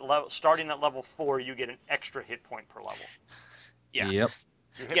 and then starting at level 4, you get an extra hit point per level. Yeah. Yep.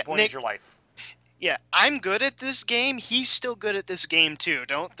 Your hit point is your life. Yeah, I'm good at this game. He's still good at this game too.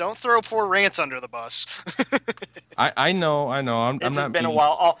 Don't throw poor Rance under the bus. I know. I'm It's not been a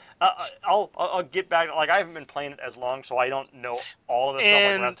while. I'll get back. Like I haven't been playing it as long, so I don't know all of the stuff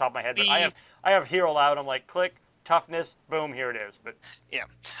like right off the top of my head. But I have Hero Loud. I'm like click toughness, boom, here it is. But yeah,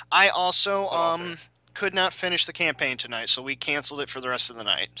 I also could not finish the campaign tonight, so we canceled it for the rest of the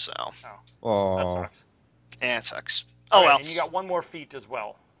night. So that sucks. Yeah, it sucks. Oh right, well. And you got one more feat as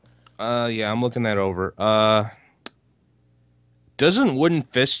well. Yeah, I'm looking that over. Doesn't Wooden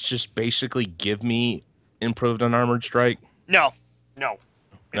Fist just basically give me improved unarmored strike? No. No.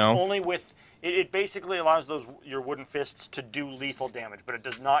 It's No? only with... It basically allows your wooden fists to do lethal damage, but it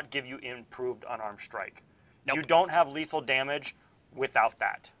does not give you improved unarmed strike. Nope. You don't have lethal damage without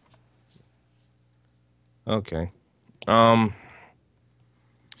that. Okay. Trying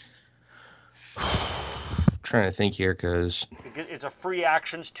to think here, because... It's a free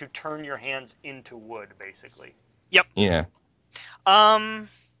actions to turn your hands into wood, basically. Yep. Yeah. Combat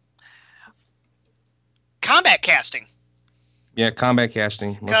casting. Yeah, combat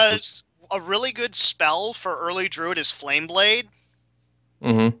casting. Because a really good spell for early druid is Flame Blade.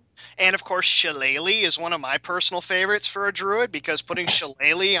 Mm-hmm. And of course, Shillelagh is one of my personal favorites for a druid, because putting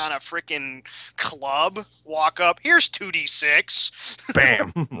Shillelagh on a freaking club, walk up, here's 2d6.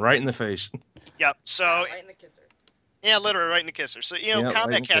 Bam! Right in the face. Yep. So Right in the kisser. yeah, literally right in the kisser. So Yeah, right combat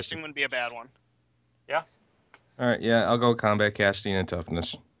in the kisser. casting wouldn't be a bad one. Yeah? All right, yeah, I'll go combat casting and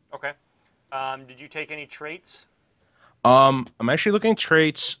toughness. Okay. Did you take any traits? I'm actually looking at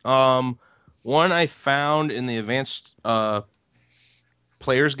traits. One I found in the advanced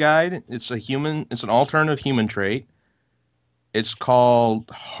player's guide. It's an alternative human trait. It's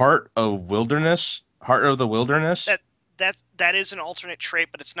called Heart of Wilderness. Heart of the Wilderness. That is an alternate trait,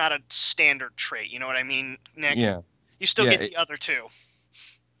 but it's not a standard trait. You know what I mean, Nick? Yeah. You still Yeah, get the other two.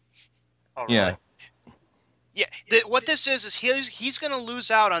 Oh, really? Yeah. Yeah. What this is he's going to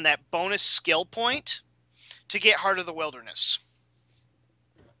lose out on that bonus skill point to get Heart of the Wilderness.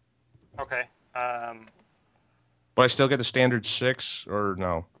 Okay. But I still get the standard 6, or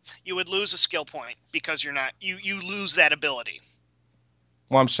no? You would lose a skill point because you're not. You lose that ability.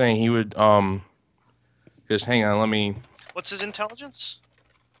 Well, I'm saying he would. Because hang on, let me. What's his intelligence?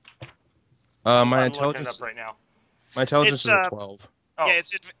 My I'm looking it intelligence. up right now. My intelligence It's, is a 12. Oh. Yeah,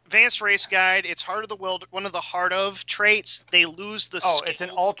 it's Advanced Race Guide. It's Heart of the one of the Heart of traits. They lose the skill. It's an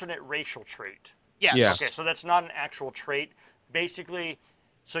alternate racial trait. Yes. Yeah. Okay, so that's not an actual trait. Basically,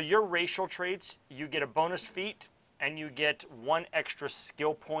 so your racial traits, you get a bonus feat, and you get 1 extra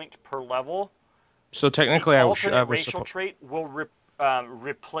skill point per level. So technically, The I alternate was racial trait will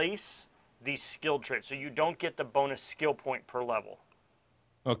replace the skill trait, so you don't get the bonus skill point per level.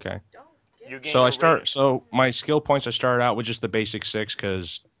 Okay. Don't get You gain So a I start. rating. So my skill points, I started out with just the basic 6,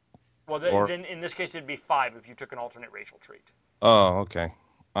 because. Well, or- then in this case, it'd be 5 if you took an alternate racial trait. Oh, okay.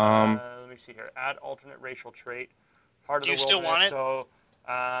 Let me see here. Add alternate racial trait. Heart of Do the you still want Wilderness.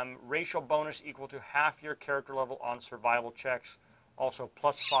 So, racial bonus equal to half your character level on survival checks. Also,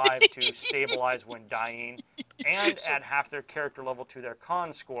 +5 to stabilize when dying, and add half their character level to their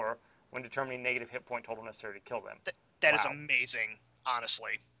con score when determining negative hit point total necessary to kill them. That is Wow. amazing,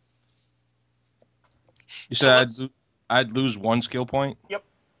 honestly. You So said let's- I'd lose 1 skill point. Yep.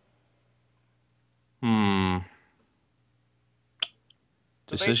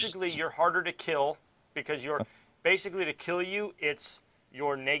 So This basically, is. you're harder to kill because you're basically to kill you. It's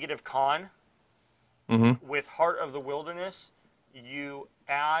your negative con. Mm-hmm. With Heart of the Wilderness, you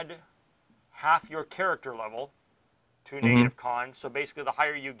add half your character level to negative con. So basically, the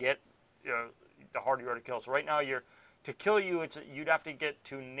higher you get, the harder you are to kill. So right now, to kill you, you'd have to get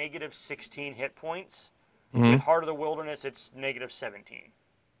to negative 16 hit points. With Heart of the Wilderness, it's negative 17.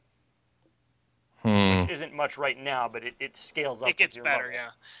 Which isn't much right now, but it scales up. It gets with your better,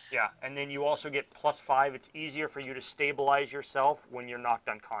 level. yeah. Yeah, and then you also get +5. It's easier for you to stabilize yourself when you're knocked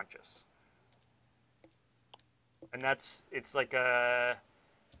unconscious. And it's like a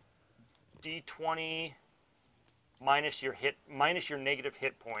D20 minus your negative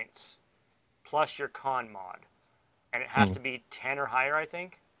hit points plus your con mod. And it has to be 10 or higher, I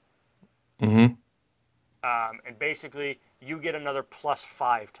think. Mm-hmm. And basically, you get another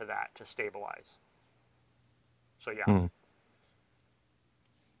 +5 to that to stabilize. So yeah.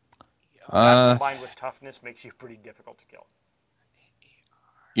 That combined with toughness makes you pretty difficult to kill.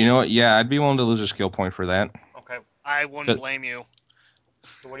 You know what? Yeah, I'd be willing to lose a skill point for that. Okay. I wouldn't blame you.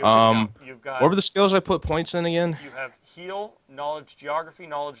 So what do you want to do now? You've got. What were the skills I put points in again? You have heal, knowledge, geography,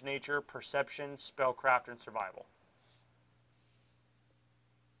 knowledge, nature, perception, spellcraft, and survival.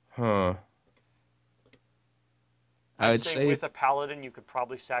 Huh. I'd I'd say say. with a paladin, you could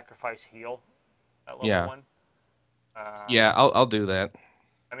probably sacrifice heal at level Yeah. 1. Yeah, I'll do that.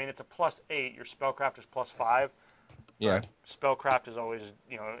 I mean, it's a +8. Your spellcraft is +5. Yeah. Spellcraft is always,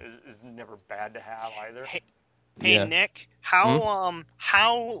 is never bad to have either. Hey, Yeah. Nick,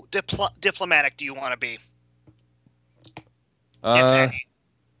 how diplomatic do you want to be? If any?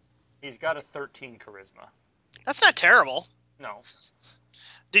 He's got a 13 charisma. That's not terrible. No.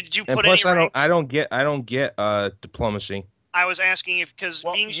 Did you And put plus, any ranks? I don't get diplomacy. I was asking if because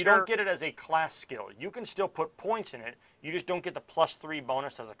Well, being you sure. don't get it as a class skill. You can still put points in it. You just don't get the +3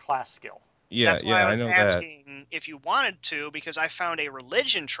 bonus as a class skill. Yeah, That's why yeah, I I was know that. asking if you wanted to, because I found a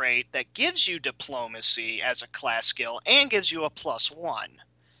religion trait that gives you diplomacy as a class skill and gives you a +1.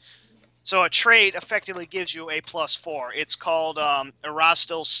 So a trait effectively gives you a +4. It's called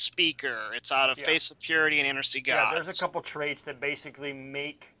Erastil Speaker. It's out of Yeah. Face of Purity and Inner Sea Gods. Yeah, there's a couple traits that basically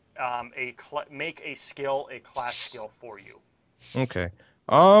make make a skill a class skill for you. Okay.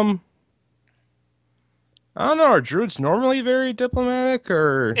 I don't know. Are druids normally very diplomatic,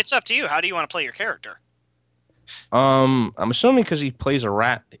 or It's up to you. How do you want to play your character? I'm assuming because he plays a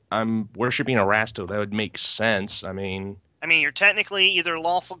rat. I'm worshiping a Rasto. That would make sense. I mean, You're technically either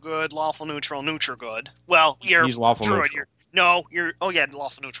lawful good, lawful neutral, neutral good. Well, you're he's lawful druid. neutral. You're oh yeah,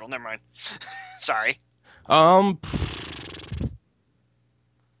 lawful neutral. Never mind. Sorry. Um,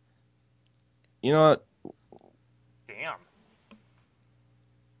 you know what? Damn.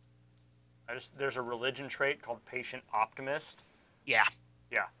 There's a religion trait called Patient Optimist. Yeah.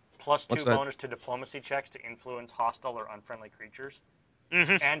 Yeah. +2 What's that? bonus to diplomacy checks to influence hostile or unfriendly creatures.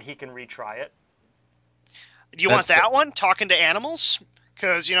 Mm-hmm. And he can retry it. Do you That's want that one? Talking to animals?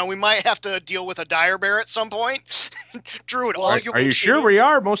 Because, we might have to deal with a dire bear at some point. Druid, Well, all Are you sure is- we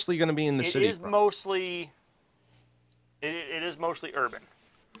are mostly going to be in the It city? is mostly. It is mostly urban.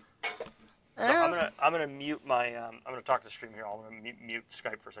 So I'm gonna mute my I'm gonna talk to the stream here. I'm gonna mute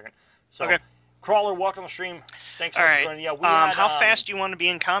Skype for a second. So, Okay. Crawler, welcome to the stream. Thanks so All much right. for joining. Yeah, we had, how fast do you want to be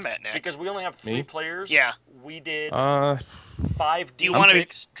in combat, Nick? because we only have 3 Me? players. Yeah. We did Uh, 5 Do you wanna-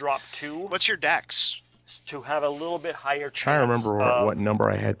 D6, drop 2 What's your dex? to have a little bit higher chance. trying to remember what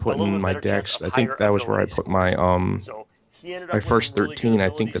number I had put little in bit my better chance decks. of I think higher that was where I ability put my So he ended up my with first some really good 13. I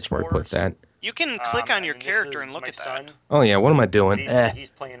think ability that's where I put scores. that. You can click on your this character is and look my at that. son. Oh yeah, what am I doing? He's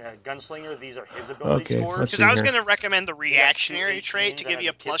playing a gunslinger. These are his ability Okay, scores. let's Because see I was here. going to recommend the He got two reactionary trait to 18s give and you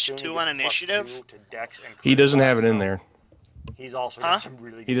a as kid soon, he +2 gets on initiative. +2 to Dex and He doesn't charisma, have it in so there. He's also Huh? got some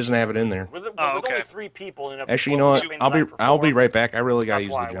really. He doesn't have it in there. With, with Oh, only okay. 3 people in a Actually, you know what? campaign I'll be designed for I'll be 4, right back. I really gotta That's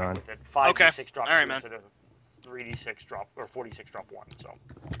use why the I went John. with it. 5 Okay. D6 drop All right, 2 man. instead of 3 D6 drop or 4 D6 drop 1. So,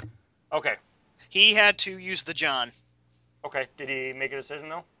 okay, He had to use the John. okay. Did he make a decision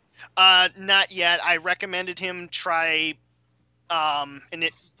though? Not yet. I recommended him try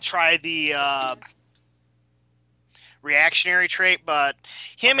the reactionary trait, but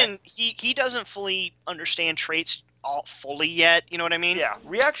he doesn't fully understand traits all fully yet. You know what I mean? Yeah,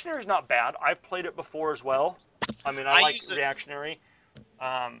 reactionary is not bad. I've played it before as well. I mean, I like use it- reactionary.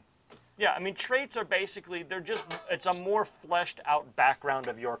 Yeah, I mean, traits are basically it's a more fleshed out background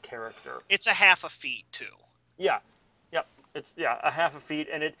of your character. It's a half a feat too. Yeah, yep. It's a half a feat,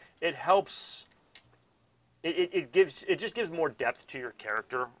 and it helps. It just gives more depth to your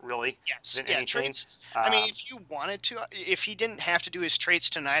character, really. Yes. Than Yeah. anything. Traits. If you wanted to, if he didn't have to do his traits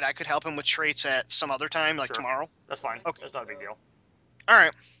tonight, I could help him with traits at some other time, like Sure. tomorrow. That's fine. Okay. That's not a big deal. All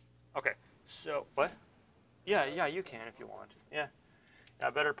right. Okay. So what? Yeah, you can if you want. Yeah. Yeah,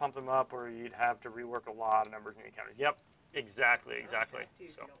 better pump them up, or you'd have to rework a lot of numbers in the encounters. Yep. Exactly.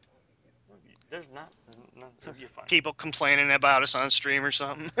 So there's not. You're fine. People complaining about us on stream or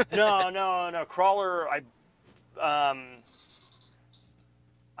something. No. Crawler, I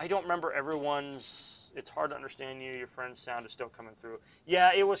don't remember everyone's. It's hard to understand you. Your friend's sound is still coming through.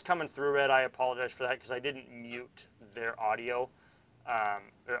 Yeah, it was coming through, Red. I apologize for that because I didn't mute their audio. Or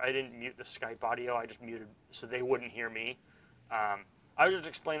I didn't mute the Skype audio. I just muted so they wouldn't hear me. I was just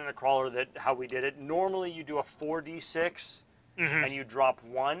explaining to Crawler how we did it. Normally, you do a 4d6 and you drop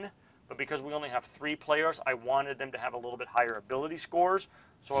 1. But because we only have 3 players, I wanted them to have a little bit higher ability scores.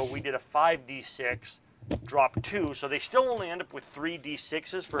 So we did a 5d6, drop 2. So they still only end up with 3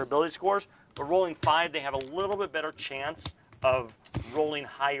 d6s for ability scores. But rolling 5, they have a little bit better chance of rolling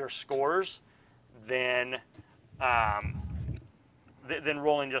higher scores than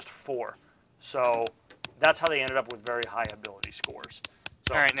rolling just 4. So that's how they ended up with very high ability scores.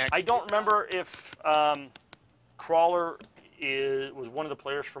 So All right, Nick. I don't remember if Crawler was one of the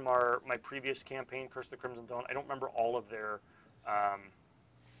players from my previous campaign, Curse of the Crimson Dawn. I don't remember all of their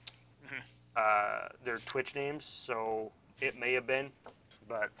Twitch names, so it may have been,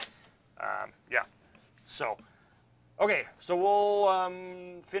 but yeah. So okay, so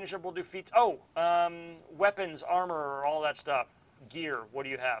we'll finish up. We'll do feats. Oh, weapons, armor, all that stuff, gear. What do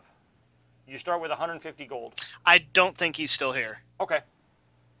you have? You start with 150 gold. I don't think he's still here. Okay.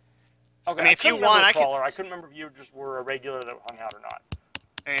 Okay. I mean, if you couldn't want, remember I can- Crawler. I couldn't remember if you just were a regular that hung out or not.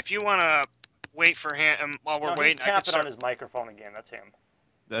 And if you want to wait for him while we're No, waiting, he's I can tapping start. on his microphone again. That's him.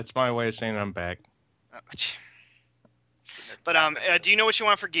 That's my way of saying I'm back. But do you know what you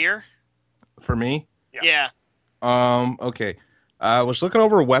want for gear? For me, Yeah. okay. I was looking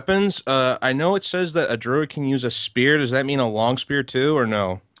over weapons. I know it says that a druid can use a spear. Does that mean a long spear too, or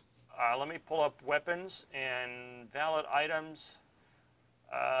no? let me pull up weapons and valid items.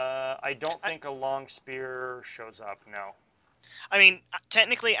 I don't think a long spear shows up. No. I mean,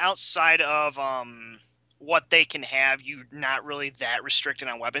 technically, outside of what they can have, you're not really that restricted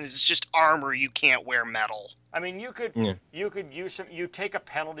on weapons. It's just armor. You can't wear metal. I mean, you could Yeah. use some. You take a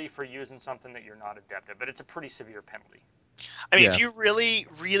penalty for using something that you're not adept at, but it's a pretty severe penalty. I mean, Yeah. if you really,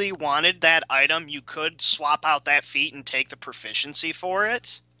 really wanted that item, you could swap out that feat and take the proficiency for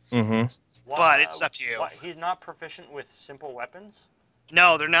it. Mm-hmm. But it's up to you. He's not proficient with simple weapons?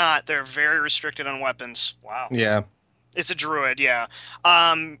 No, they're not. They're very restricted on weapons. Wow. Yeah. It's a druid, yeah.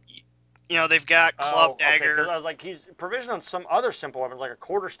 They've got club dagger. 'Cause I was like, he's proficient on some other simple weapons, like a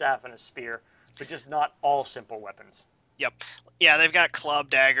quarterstaff and a spear, but just not all simple weapons. Yep. Yeah, they've got club,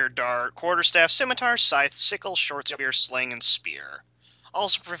 dagger, dart, quarterstaff, scimitar, scythe, sickle, short spear, sling, and spear.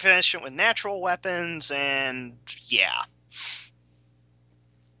 Also proficient with natural weapons, and yeah.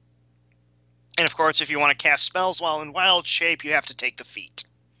 And of course, if you want to cast spells while in wild shape, you have to take the feat.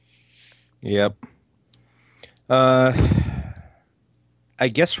 Yep. I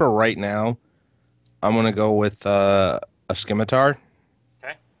guess for right now, I'm gonna go with a scimitar.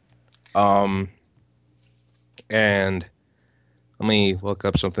 Okay. And let me look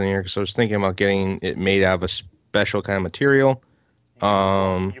up something here because I was thinking about getting it made out of a special kind of material.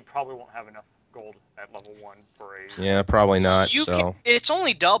 You probably won't have enough gold at level 1 for a... Yeah, probably not. It's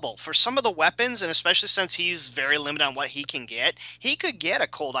only double. For some of the weapons, and especially since he's very limited on what he can get, he could get a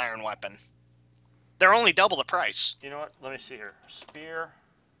cold iron weapon. They're only double the price. You know what? Let me see here. Spear.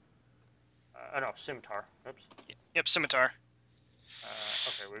 No, scimitar. Oops. Yep, scimitar.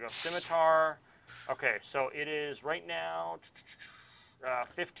 Okay, we go scimitar. Okay, so it is right now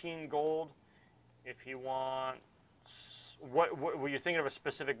 15 gold. If you want... What were you thinking of, a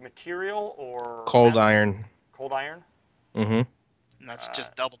specific material or... Cold iron. Cold iron? Mm-hmm. And that's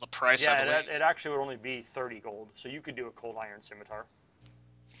just double the price, I believe. Yeah, it actually would only be 30 gold. So you could do a cold iron scimitar.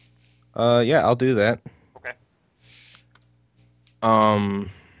 Yeah, I'll do that. Okay.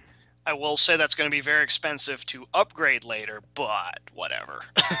 I will say that's going to be very expensive to upgrade later, but whatever.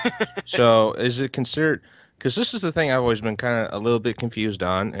 So is it considered? Because this is the thing I've always been kind of a little bit confused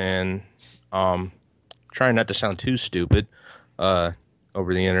on, and trying not to sound too stupid over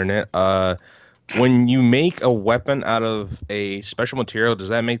the internet. When you make a weapon out of a special material, does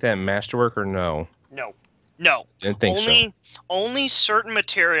that make that masterwork or no? No. No. Didn't think so. Only certain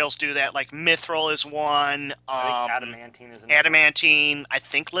materials do that, like mithril is one. I think adamantine is another. Adamantine, I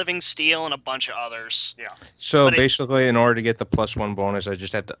think living steel, and a bunch of others. Yeah. So basically, in order to get the +1 bonus, I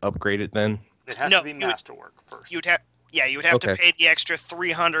just have to upgrade it then? It has to be masterwork first. You would have to pay the extra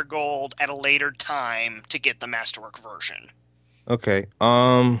 300 gold at a later time to get the masterwork version. Okay.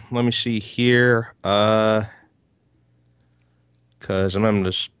 Let me see here. Because I'm having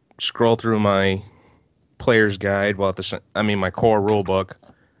to scroll through my player's guide my core rule book.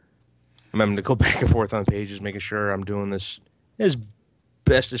 I'm having to go back and forth on pages, making sure I'm doing this as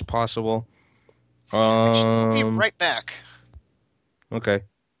best as possible. I'll be right back. Okay.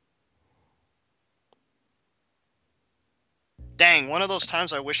 Dang, one of those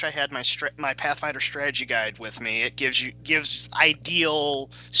times I wish I had my Pathfinder strategy guide with me. It gives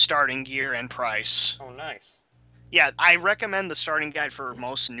ideal starting gear and price. Oh, nice. Yeah, I recommend the starting guide for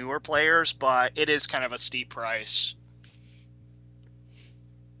most newer players, but it is kind of a steep price.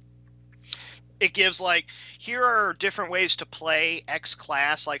 It gives, here are different ways to play X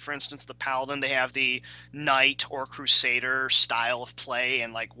class. Like, for instance, the Paladin, they have the Knight or Crusader style of play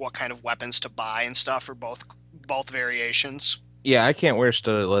and, what kind of weapons to buy and stuff for both variations. Yeah, I can't wear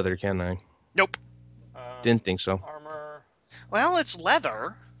studded leather, can I? Nope. Didn't think so. Armor. Well, it's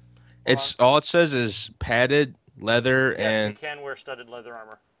leather. All it says is padded leather, Yes, and you can wear studded leather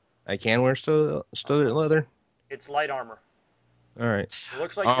armor. I can wear studded leather? It's light armor. All right. It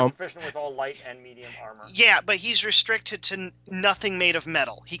looks like you're proficient with all light and medium armor. Yeah, but he's restricted to nothing made of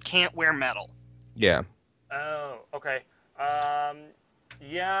metal. He can't wear metal. Yeah. Oh, okay.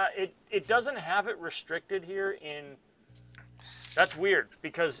 Yeah, it doesn't have it restricted here in... That's weird,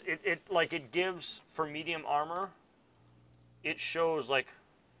 because it gives, for medium armor, it shows,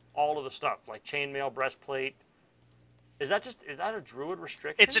 all of the stuff, like chainmail, breastplate. Is that a druid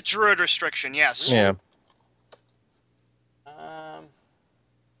restriction? It's a druid restriction, yes. Yeah.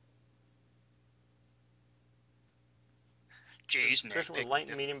 Jeez, Nick. Proficient with light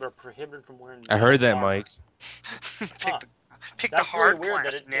and medium, but prohibited from wearing... I heard that, armor. Mike. Pick the That's hard really weird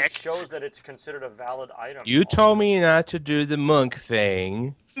class, that Nick. it shows that it's considered a valid item. You told me not to do the monk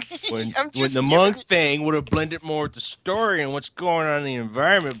thing. When the monk thing would have blended more with the story and what's going on in the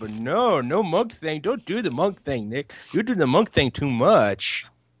environment, but no monk thing. Don't do the monk thing, Nick. You do the monk thing too much.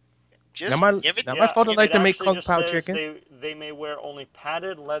 Just give it. Now my fault. I'd like it to make actually Kung just Pao says chicken. they may wear only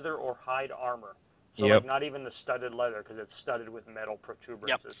padded leather or hide armor. So Yep. like not even the studded leather because it's studded with metal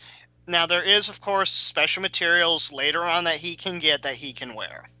protuberances. Now there is, of course, special materials later on that he can get that he can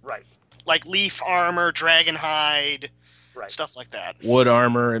wear, Right. like leaf armor, dragon hide, Right. stuff like that. Wood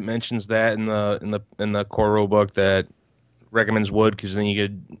armor. It mentions that in the core rule book that recommends wood because then you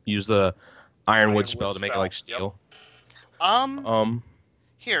could use the ironwood spell to make it like steel.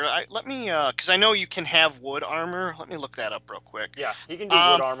 Here, let me, because I know you can have wood armor. Let me look that up real quick. Yeah, he can do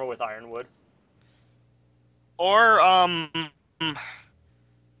wood armor with ironwood. Or,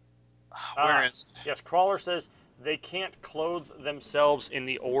 where is... Yes, Crawler says they can't clothe themselves in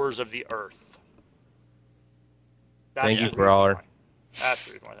the ores of the earth. Thank you, Crawler. That's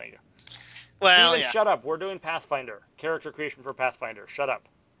the reason why, thank you. Well, Steven, shut up. We're doing Pathfinder. Character creation for Pathfinder. Shut up.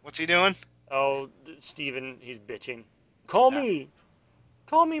 What's he doing? Oh, Steven, he's bitching. Call me.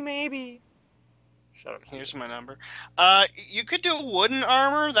 Call me maybe. Shut up, Steven. Here's my number. You could do wooden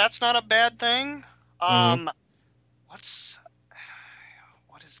armor. That's not a bad thing. What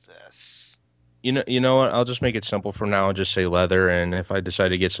is this? You know what? I'll just make it simple for now. I'll just say leather, and if I decide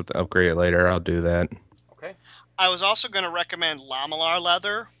to get something upgraded later, I'll do that. Okay. I was also going to recommend Lamalar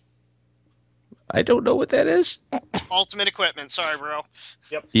leather. I don't know what that is. Ultimate equipment. Sorry, bro.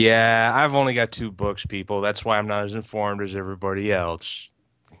 Yep. Yeah, I've only got 2 books, people. That's why I'm not as informed as everybody else.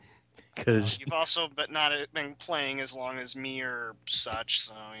 Because you've also not been playing as long as me or such,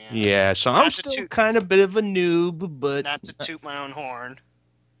 so yeah. Yeah, so I'm still kind of a bit of a noob, but not to toot my own horn.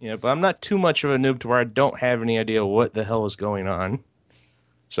 Yeah, but I'm not too much of a noob to where I don't have any idea what the hell is going on.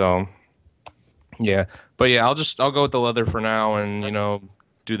 So, yeah, but yeah, I'll go with the leather for now, and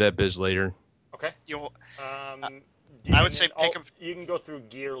do that biz later. Okay. I would say you can go through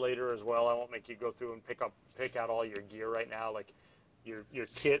gear later as well. I won't make you go through and pick out all your gear right now, like your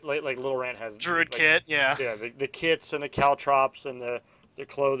kit. Like Little Rant has Druid kit, yeah. Yeah, the kits and the caltrops and the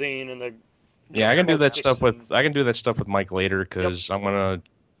clothing and the. Yeah, I can do that stuff with Mike later because I'm gonna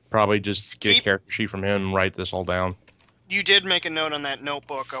probably just get a character sheet from him and write this all down. You did make a note on that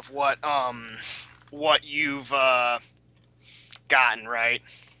notebook of what you've gotten, right?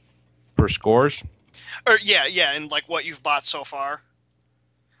 For scores? Or yeah, and like what you've bought so far.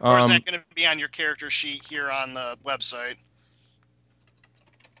 Or is that going to be on your character sheet here on the website?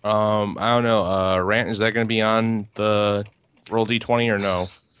 I don't know. Rant, is that going to be on the Roll D20 or no?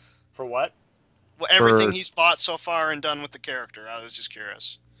 For what? Well, everything he's bought so far and done with the character. I was just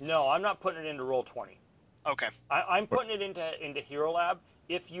curious. No, I'm not putting it into Roll20. Okay. I'm putting it into Hero Lab.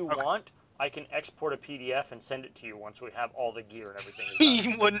 If you want, I can export a PDF and send it to you once we have all the gear and everything.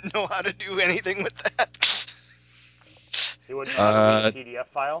 He wouldn't know how to do anything with that. He wouldn't know how to read a PDF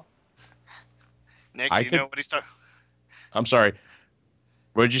file? Nick, you know what he's talking... I'm sorry.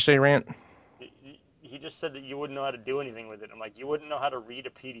 What did you say, Rant? He just said that you wouldn't know how to do anything with it. I'm like, you wouldn't know how to read a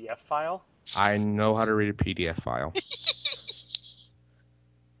PDF file? I know how to read a PDF file.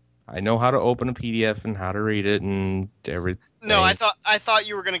 I know how to open a PDF and how to read it and everything. No, I thought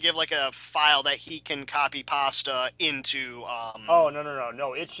you were going to give like a file that he can copy pasta into. Oh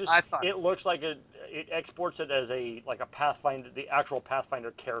no! It's just it looks like it exports it as a Pathfinder, the actual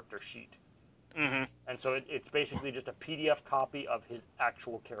Pathfinder character sheet. Mm-hmm. And so it's basically just a PDF copy of his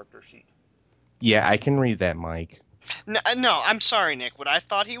actual character sheet. Yeah, I can read that, Mike. No, I'm sorry, Nick. What I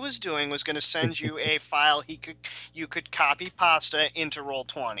thought he was doing was going to send you a file you could copy pasta into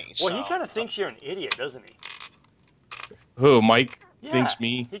Roll20. Well, he kind of thinks you're an idiot, doesn't he? Who, Mike? Yeah, thinks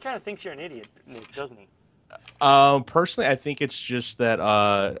me? He kind of thinks you're an idiot, Nick, doesn't he? Personally, I think it's just that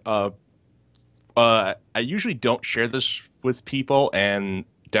I usually don't share this with people, and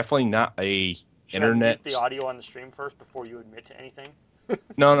definitely not a internet. Should I mute the audio on the stream first before you admit to anything?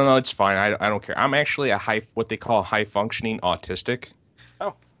 No, it's fine. I don't care. I'm actually what they call high functioning autistic.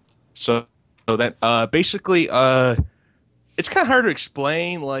 Oh. So that basically it's kind of hard to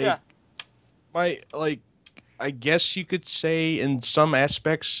explain. I guess you could say in some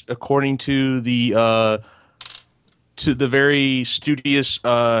aspects, according to the very studious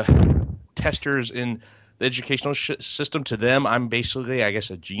testers in the educational system, to them, I'm basically, I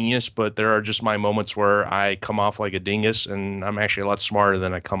guess, a genius, but there are just my moments where I come off like a dingus, and I'm actually a lot smarter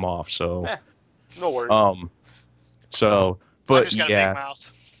than I come off, so... no worries. I've just got a big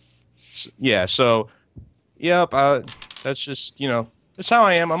mouth. Yeah, so, yep, that's just, that's how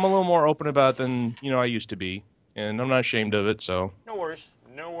I am. I'm a little more open about it than, I used to be, and I'm not ashamed of it, so... No worries.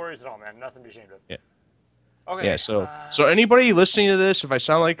 No worries at all, man. Nothing to be ashamed of. Yeah. Okay. Yeah, so anybody listening to this, if I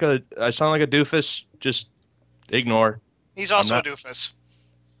sound like a doofus, just ignore. He's also a doofus.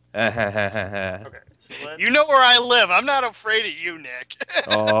 Okay, You know where I live. I'm not afraid of you, Nick.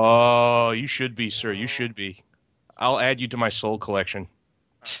 Oh, you should be, sir. You should be. I'll add you to my soul collection.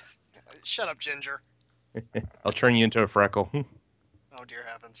 Shut up, Ginger. I'll turn you into a freckle. Oh, dear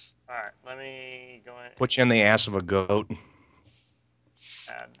heavens. All right, let me go ahead. Put you in the ass of a goat.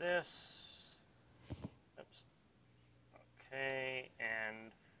 Add this. Oops. Okay,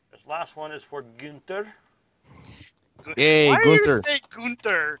 and this last one is for Gunther. Hey, Why do you Gunther. say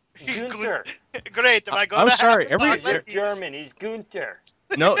Gunther? Gunther. Great. Am I going I'm to sorry, have to every- talk like He's German. He's Gunther.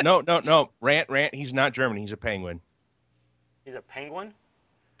 No. Rant. He's not German. He's a penguin. He's a penguin?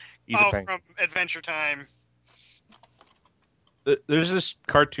 He's a Oh, penguin. from Adventure Time. There's this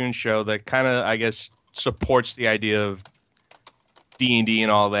cartoon show that kind of, I guess, supports the idea of D&D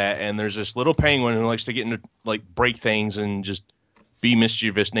and all that. And there's this little penguin who likes to get into, like, break things and just be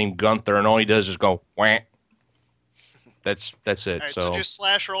mischievous named Gunther. And all he does is go, wah. That's it. All right, so just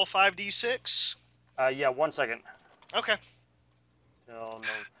slash roll 5d6. Yeah, 1 second. Okay. Oh,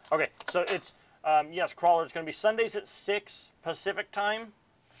 no. Okay, so it's, yes, Crawler, it's going to be Sundays at 6 Pacific time.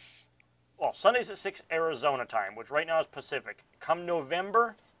 Well, Sundays at 6 Arizona time, which right now is Pacific. Come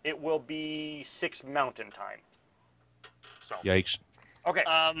November, it will be 6 Mountain time. So. Yikes. Okay.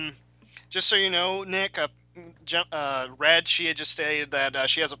 Just so you know, Nick, Red, she had just stated that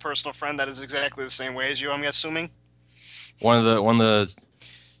she has a personal friend that is exactly the same way as you, I'm assuming. One of the commentators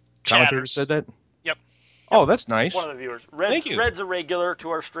Chatters. said that? Yep. Oh, that's nice. One of the viewers. Thank you. Red's a regular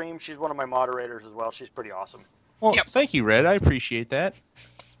to our stream. She's one of my moderators as well. She's pretty awesome. Well, Yep. thank you, Red. I appreciate that.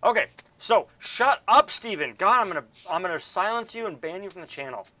 Okay, so shut up, Steven. God, I'm gonna silence you and ban you from the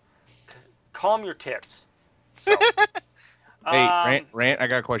channel. Calm your tits. So, Hey, Rant, I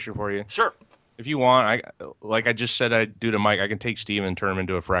got a question for you. Sure. If you want, like I just said I'd do to Mike, I can take Steven and turn him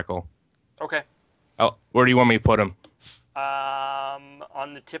into a freckle. Okay. Oh, where do you want me to put him?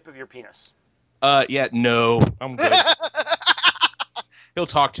 On the tip of your penis. Yeah, no. I'm good. He'll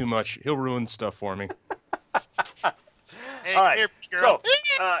talk too much. He'll ruin stuff for me. Hey, All right. here, girl.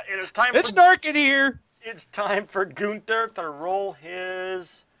 So, it is time. It's dark in here. It's time for Gunther to roll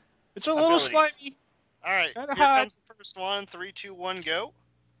his. It's a little abilities. slimy. All right, Kinda here hot. comes the first one. 3, 2, 1, go.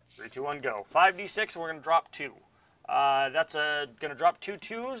 3, 2, 1, go. 5d6, and we're gonna drop 2. That's gonna drop 2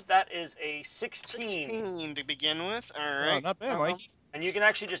 2s. That is a 16. 16 to begin with. All right. Oh, not bad, Mikey. And you can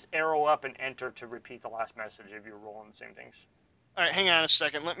actually just arrow up and enter to repeat the last message if you're rolling the same things. All right, hang on a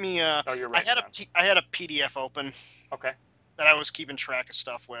second. Let me. Oh, you're right. I had a PDF open Okay. that I was keeping track of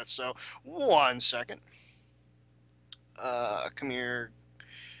stuff with. So 1 second. Come here.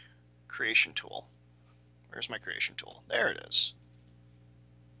 Creation tool. Where's my creation tool? There it is.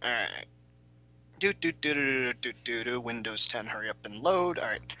 All right. Windows 10. Hurry up and load. All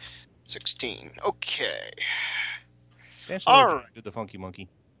right. 16. Okay. Dance All the right. Did the funky monkey.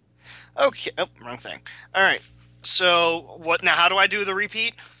 Okay. Oh, wrong thing. All right. So what now? How do I do the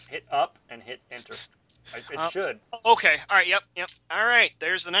repeat? Hit up and hit enter. It should. Okay. All right. Yep. All right.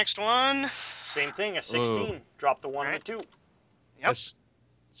 There's the next one. Same thing, a 16. Drop the 1 and the 2. Yep. That's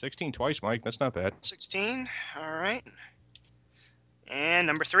 16 twice, Mike. That's not bad. 16. All right. And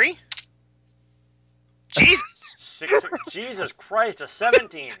number 3. Jesus. Jesus Christ, a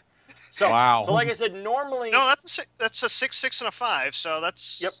 17. So, Wow. So like I said, normally. No, that's a 6, 6, and a 5. So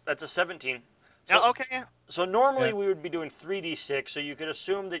that's. Yep, that's a 17. Yeah. Okay. Yeah. So normally Yeah. we would be doing 3d6, so you could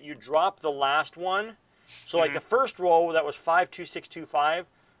assume that you drop the last one. So like the first roll, that was 5, 2, 6, 2, 5.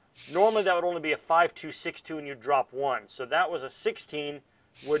 Normally that would only be a 5, 2, 6, 2, and you drop 1. So that was a 16,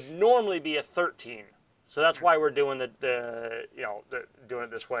 would normally be a 13. So that's why we're doing doing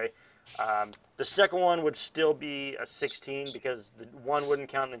it this way. The second one would still be a 16 because the 1 wouldn't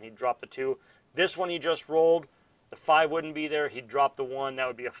count, and then he'd drop the 2. This one he just rolled, the 5 wouldn't be there. He'd drop the 1. That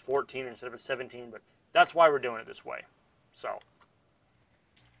would be a 14 instead of a 17. But that's why we're doing it this way. So.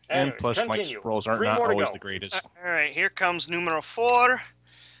 And Anyways, plus, Mike's continue. rolls aren't 3 not more to always go. the greatest. All right. Here comes numero 4.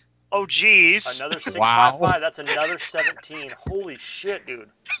 Oh, geez. Another 6, Wow. 5, 5. That's another 17. Holy shit, dude.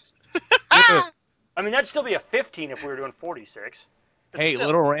 I mean, that'd still be a 15 if we were doing 46. Hey, still-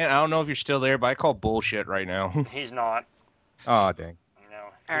 little Rant, I don't know if you're still there, but I call bullshit right now. He's not. Oh, dang. You know.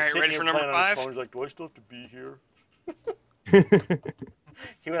 All right, He's sitting ready here for number playing on his 5? phone. He's like, do I still have to be here?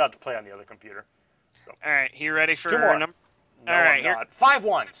 He went out to play on the other computer. All right. You ready for 2 more. number? No, All right, I'm here- not. 5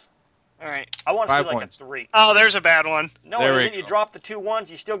 1s. All right. I want to see 5 like ones. a 3. Oh, there's a bad one. No, There it we isn't. You go. drop the 2 1s,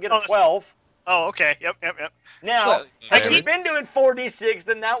 you still get Oh, a that's- 12. Oh, okay. Yep. Now, So- had there he it is. been doing 46,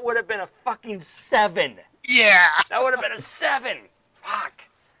 then that would have been a fucking 7. Yeah. That would have been a 7. Fuck.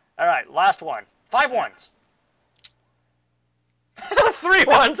 All right, last one. 5 1s. 3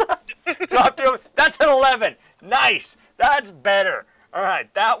 1s. Drop 2. That's an 11. Nice. That's better. All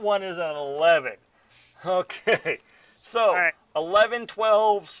right, that one is an 11. Okay. So, All right. 11,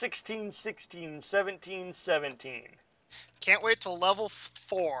 12, 16, 16, 17, 17. Can't wait till level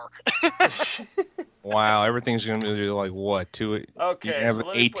 4. Wow, everything's gonna be like what? You Okay, have so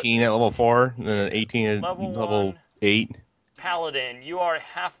let me put 18 at this level 4, and then an 18 at level level 1. 8. Paladin, you are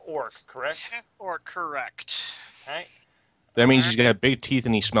half orc, correct? Half or correct. Okay. That means he's got big teeth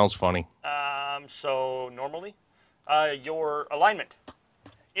and he smells funny. So normally, your alignment.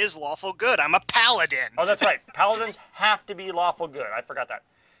 Is lawful good. I'm a paladin. Oh, that's right. Paladins have to be lawful good. I forgot that.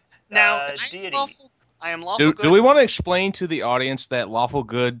 Now, Deity. I am lawful good. Do we want to explain to the audience that lawful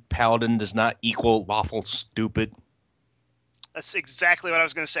good paladin does not equal lawful stupid? That's exactly what I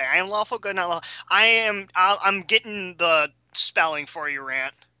was going to say. I am lawful good, not lawful. I'm getting the spelling for you,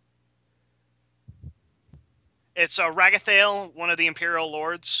 Rant. It's a Ragathael, one of the Imperial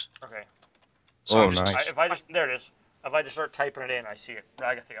Lords. Okay. So Nice. There it is. If I just start typing it in, I see it.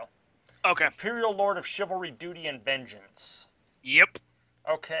 Ragathael. Okay. Imperial Lord of Chivalry, Duty, and Vengeance. Yep.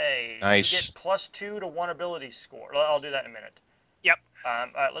 Okay. Nice. You get +2 to 1 ability score. I'll do that in a minute. Yep. All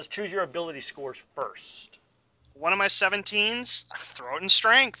right, let's choose your ability scores first. One of my 17s, throw it in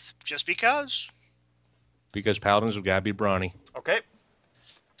strength, just because. Because paladins have got to be brawny. Okay.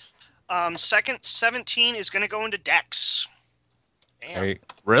 Second 17 is going to go into Dex. Damn. Hey,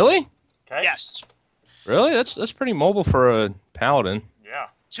 really? Okay. Yes. Really? That's pretty mobile for a paladin. Yeah.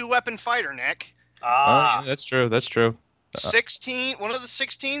 2-weapon fighter, Nick. Yeah, that's true. That's true. 16, one of the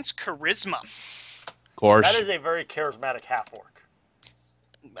 16s, charisma. Of course. That is a very charismatic half orc.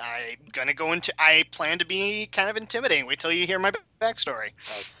 I plan to be kind of intimidating. Wait till you hear my backstory.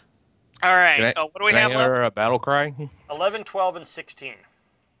 Nice. All right. Can I, What do we can I have hear left? a battle cry? 11, 12, and 16.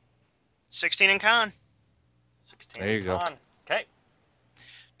 16 in con. 16. There you go. Okay.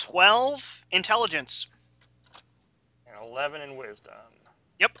 12 intelligence. And 11 in wisdom.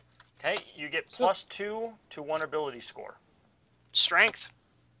 Yep. Okay. You get +2 to 1 ability score. Strength.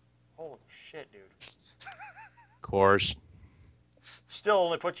 Holy shit, dude. Of course. Still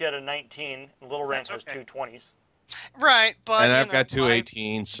only puts you at a 19. Little Rank has okay. 2 20s. Right, but And you I've know, got two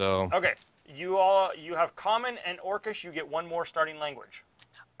 18s, so Okay. You have Common and Orcish. You get 1 more starting language.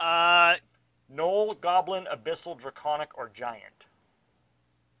 Gnoll, Goblin, Abyssal, Draconic, or Giant.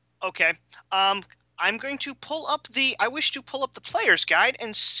 Okay. I'm going to pull up I wish to pull up the player's guide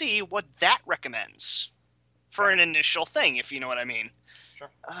and see what that recommends for an initial thing, if you know what I mean. Sure.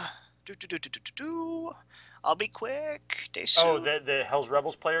 I'll be quick. Oh, the Hell's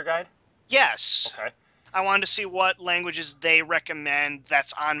Rebels player guide? Yes. Okay. I wanted to see what languages they recommend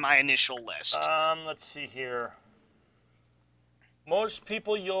that's on my initial list. Let's see here. Most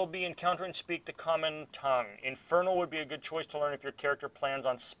people you'll be encountering speak the common tongue. Infernal would be a good choice to learn if your character plans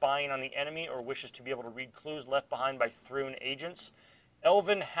on spying on the enemy or wishes to be able to read clues left behind by Thrune agents.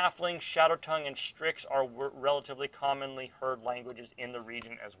 Elven, Halfling, Shadowtongue, and Strix are relatively commonly heard languages in the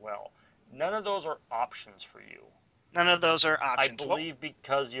region as well. None of those are options for you. None of those are I options. believe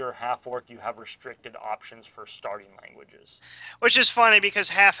because you're half-orc, you have restricted options for starting languages. Which is funny because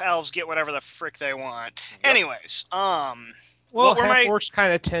half-elves get whatever the frick they want. Yep. Anyways, well, what were my... half-orcs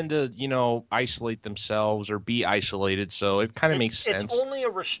kind of tend to, isolate themselves or be isolated, so it kind of makes sense. It's only a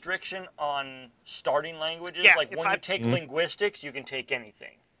restriction on starting languages. Yeah, like when you take linguistics, you can take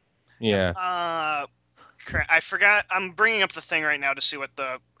anything. Yeah. Crap, I forgot. I'm bringing up the thing right now to see what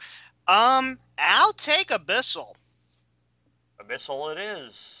the... I'll take Abyssal. Abyssal it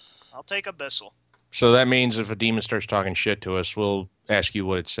is. I'll take Abyssal. So that means if a demon starts talking shit to us, we'll ask you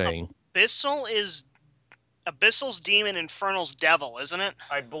what it's saying. Abyssal's demon, Infernal's devil, isn't it?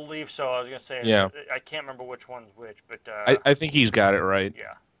 I believe so. I was going to say, Yeah. I can't remember which one's which, but... I think he's got it right.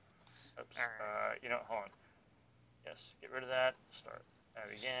 Yeah. Oops. Hold on. Yes, get rid of that. Start that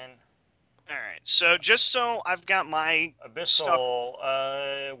again. Alright, so just so I've got my Abyssal stuff...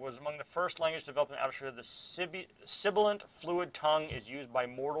 was among the first languages developed in outer sphere. The sibilant fluid tongue is used by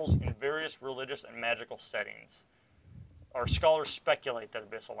mortals in various religious and magical settings. Or scholars speculate that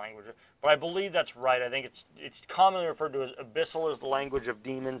Abyssal language, but I believe that's right. I think it's commonly referred to as Abyssal is the language of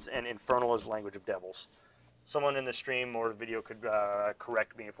demons and Infernal is the language of devils. Someone in the stream or the video could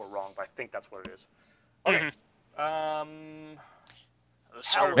correct me if we're wrong, but I think that's what it is. Okay. The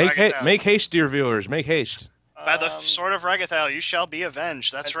sword of Make haste, dear viewers. Make haste. By the sword of Ragathael, you shall be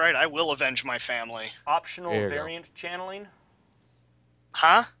avenged. That's right, I will avenge my family. Optional There you variant channeling.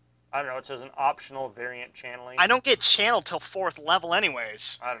 Huh? I don't know. It says an optional variant channeling. I don't get channeled till 4th level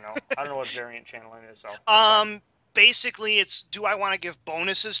anyways. I don't know. I don't know what variant channeling is. So. Basically, it's do I want to give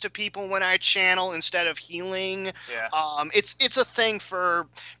bonuses to people when I channel instead of healing? Yeah. It's a thing for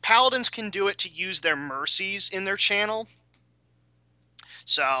paladins can do it to use their mercies in their channel.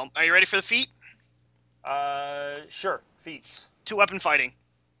 So, are you ready for the feat? Sure. Feats. 2-weapon fighting.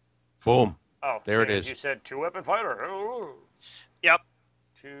 Boom. Oh, There it seeing as is. You said 2-weapon fighter. Ooh. Yep.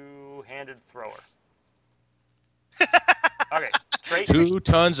 2-handed thrower. Okay. Trait. 2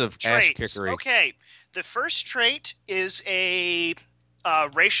 tons of ass Traits. kickery. Okay. The first trait is a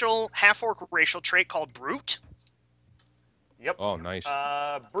half-orc racial trait called Brute. Yep. Oh, nice.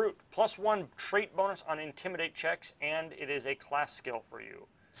 Brute. +1 trait bonus on intimidate checks, and it is a class skill for you.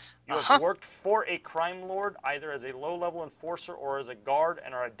 You have worked for a crime lord, either as a low-level enforcer or as a guard,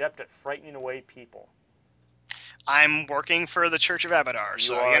 and are adept at frightening away people. I'm working for the Church of Abadar, You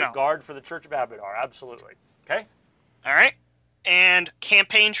so are you know. a guard for the Church of Abadar, absolutely. Okay? All right. And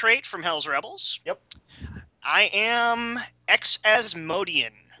campaign trait from Hell's Rebels. Yep. I am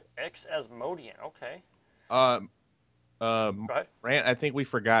Ex-Asmodean. Ex-Asmodean, okay. Go ahead. Rant, I think we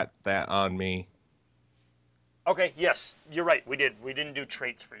forgot that on me. Okay, yes, you're right, we did. We didn't do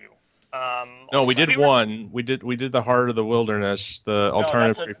traits for you. No, we did one. We did the Heart of the Wilderness, the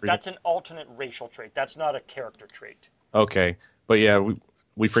alternative trait for you. That's an alternate racial trait. That's not a character trait. Okay. But yeah,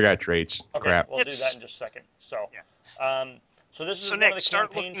 we forgot traits. Okay, Crap. we'll do that in just a second. So, so this is So one Nick, of the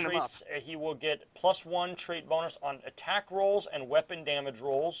start campaign looking them traits. He will get +1 trait bonus on attack rolls and weapon damage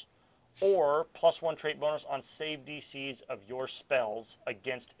rolls, or +1 trait bonus on save DCs of your spells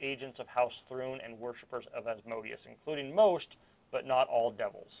against agents of House Thrune and worshippers of Asmodeus, including most, but not all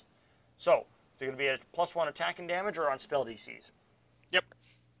devils. So, is it going to be a +1 attack and damage or on spell DCs? Yep.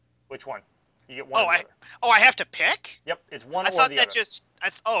 Which one? You get one or the other. I have to pick? Yep, it's one I or thought the that other. just...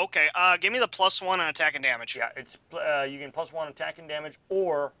 okay. Give me the +1 on attack and damage. Yeah, it's you can +1 attack and damage,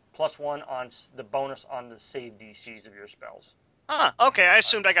 or +1 on the bonus on the save DCs of your spells. Ah, okay. I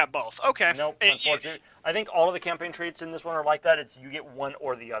assumed I got both. Okay. Nope, unfortunately. I think all of the campaign traits in this one are like that. It's you get one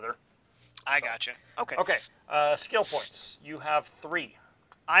or the other. I gotcha. Okay. Okay, skill points. You have 3.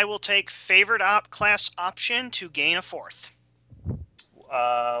 I will take favored class option to gain a 4th.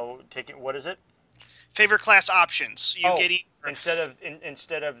 What is it? Favorite class options. You get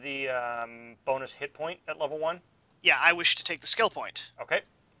instead of the bonus hit point at level 1. Yeah, I wish to take the skill point. Okay,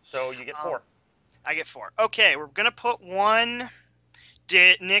 so you get 4. I get 4. Okay, we're gonna put 1.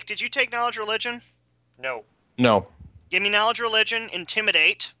 Nick, did you take knowledge religion? No. No. Give me knowledge religion,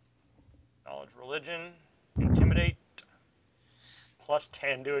 intimidate. Knowledge religion, intimidate.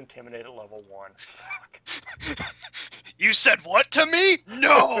 +10 to intimidate at level 1. Fuck. You said what to me?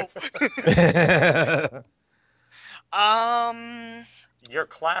 No. Your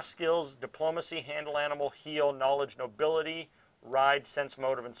class skills: diplomacy, handle animal, heal, knowledge, nobility, ride, sense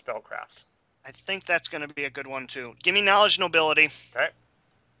motive, and spellcraft. I think that's going to be a good one too. Give me knowledge nobility. Okay.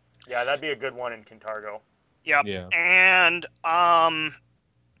 Yeah, that'd be a good one in Kintargo. Yep. Yeah. And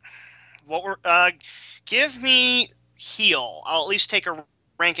give me heal. I'll at least take a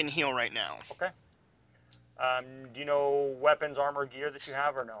rank in heal right now. Okay. Do you know weapons, armor, gear that you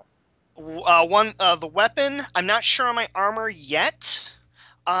have, or no? The weapon. I'm not sure on my armor yet.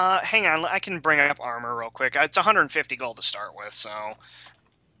 Hang on, I can bring up armor real quick. It's 150 gold to start with, so.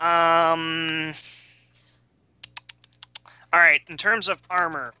 All right. In terms of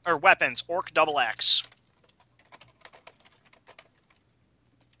armor or weapons, Orc double X.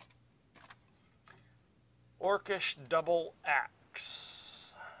 Orcish double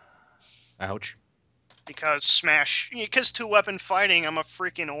axe. Ouch. Because 2-weapon fighting, I'm a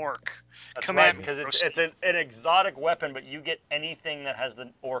freaking orc. That's Come right, at me, because broski. it's an exotic weapon, but you get anything that has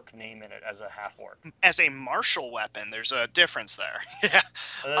the orc name in it as a half-orc. As a martial weapon, there's a difference there. Yeah.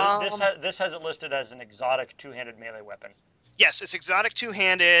 This has it listed as an exotic 2-handed melee weapon. Yes, it's exotic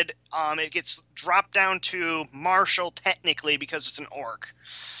 2-handed. It gets dropped down to martial technically because it's an orc.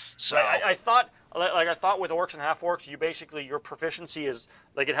 So Right, I thought with orcs and half-orcs, your proficiency is,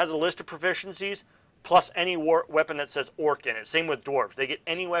 like, it has a list of proficiencies plus any weapon that says orc in it. Same with dwarves. They get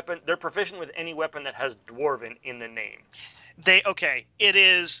any weapon. They're proficient with any weapon that has dwarven in the name. they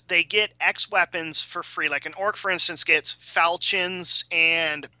get X weapons for free. Like an orc, for instance, gets falchions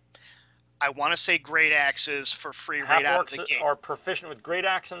and I want to say great axes for free right out of the gate. Half-orcs are proficient with great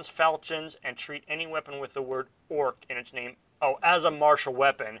axes, falchions, and treat any weapon with the word orc in its name as a martial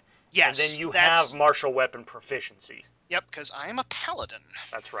weapon. Yes, and then you have martial weapon proficiency. Yep, because I am a paladin.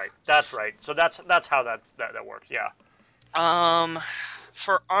 That's right. That's right. So that's how that works. Yeah.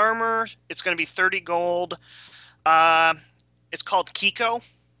 For armor, it's going to be 30 gold. It's called Kiko.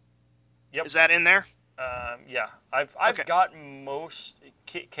 Yep. Is that in there? Yeah. I've got most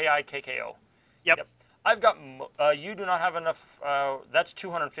KIKKO. Yep. I've got. You do not have enough. That's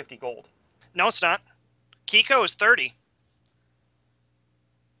 250 gold. No, it's not. Kiko is 30.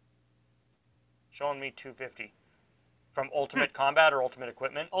 Showing me 250. From Ultimate Combat or Ultimate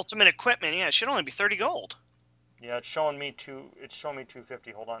Equipment? Ultimate Equipment, yeah, it should only be 30 gold. Yeah, it's showing me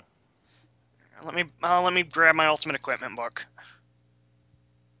 250. Hold on. Let me grab my Ultimate Equipment book.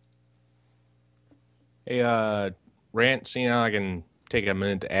 Hey, Rant, see now I can take a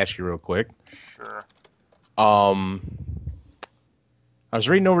minute to ask you real quick. Sure. I was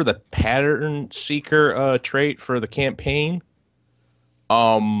reading over the Pattern Seeker trait for the campaign.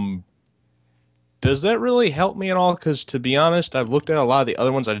 Does that really help me at all? Because to be honest, I've looked at a lot of the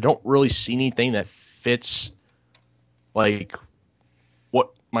other ones. I don't really see anything that fits, like,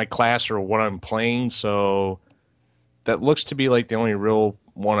 what my class or what I'm playing. So that looks to be like the only real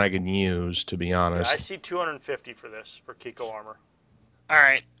one I can use, to be Yeah, honest. I see 250 for this, for Kiko armor. All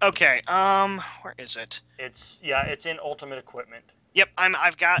right. Okay. Where is it? It's in Ultimate Equipment. Yep,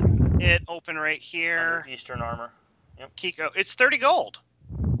 I've got it open right here. Under Eastern armor. Yep. Kiko, it's 30 gold.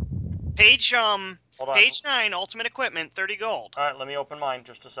 Page Hold on. page 9, Ultimate Equipment, 30 gold. All right, let me open mine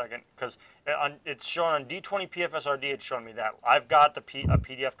just a second, because it's showing on D20 PFSRD. It's showing me that. I've got a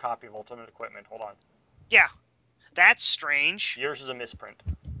PDF copy of Ultimate Equipment. Hold on. Yeah, that's strange. Yours is a misprint.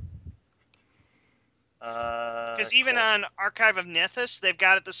 Because even on Archive of Nithis, they've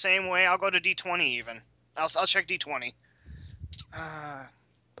got it the same way. I'll go to D20 even. I'll check D20.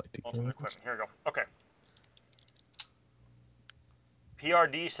 Ultimate Equipment. Here we go. Okay.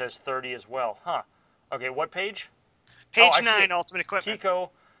 PRD says 30 as well. Huh. Okay, what page? Page I see 9, it. Ultimate Equipment. Kiko,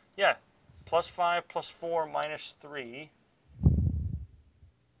 yeah. +5, +4, -3.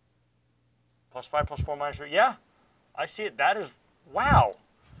 +5, +4, -3. Yeah, I see it. That is, wow.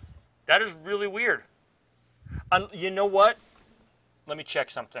 That is really weird. You know what? Let me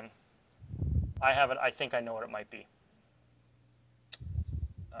check something. I have it. I think I know what it might be.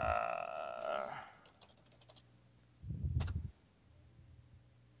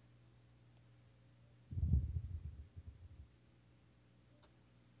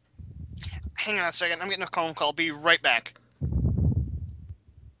 Hang on a second. I'm getting a phone call. Be right back.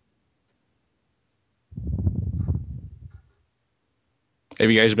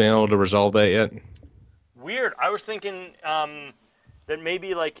 Have you guys been able to resolve that yet? Weird. I was thinking that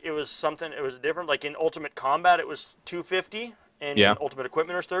maybe like it was something. It was different. Like in Ultimate Combat, it was 250, and Yeah. in Ultimate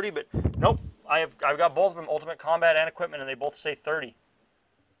Equipment was 30. But nope. I've got both of them, Ultimate Combat and Equipment, and they both say 30.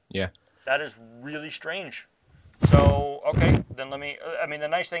 Yeah. That is really strange. So, okay, then let me, I mean, the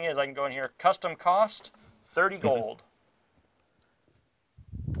nice thing is I can go in here, custom cost, 30 gold.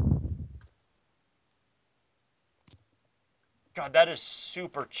 God, that is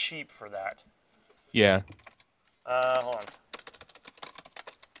super cheap for that. Yeah. Hold on.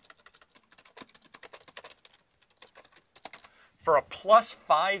 For a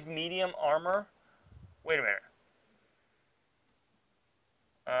 +5 medium armor, wait a minute.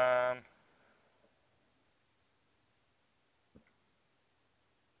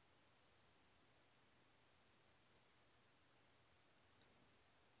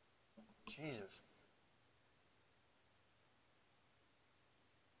 Jesus.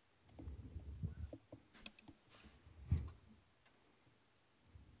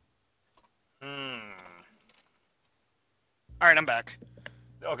 All right, I'm back.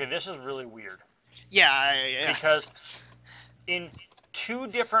 Okay, this is really weird. Yeah. Because in 2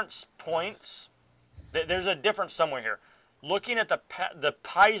 different points, there's a difference somewhere here. Looking at the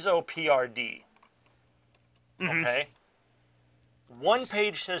Paizo PRD, okay? One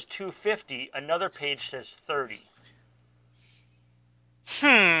page says 250, another page says 30.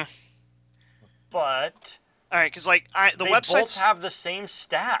 But All right, because like the they websites both have the same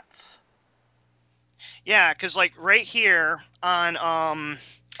stats. Yeah, because like right here on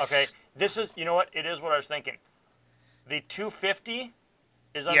Okay, this is, you know what? It is what I was thinking. The 250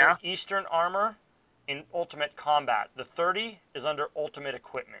 is under Yeah. Eastern Armor in Ultimate Combat. The 30 is under Ultimate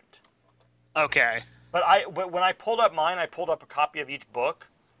Equipment. Okay. But when I pulled up mine, I pulled up a copy of each book.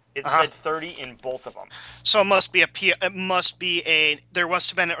 It said 30 in both of them. So it must be there must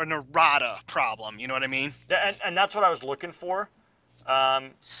have been an errata problem. You know what I mean? And that's what I was looking for.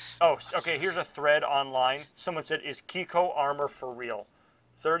 Okay, here's a thread online. Someone said, is Kiko armor for real?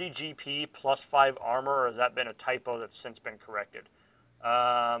 30 GP +5 armor, or has that been a typo that's since been corrected?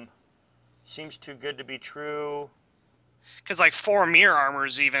 Seems too good to be true. Because like 4 mirror armor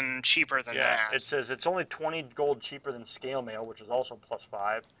is even cheaper than Yeah, that. it says it's only 20 gold cheaper than scale mail, which is also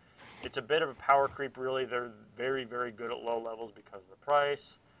 +5. It's a bit of a power creep, really. They're very, very good at low levels because of the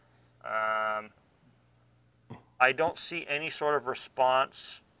price. I don't see any sort of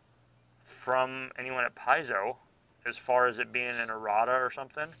response from anyone at Paizo as far as it being an errata or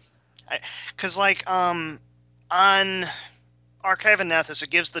something. Because like on Archive of Nethys, it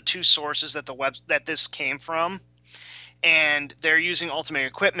gives the 2 sources that that this came from, and they're using Ultimate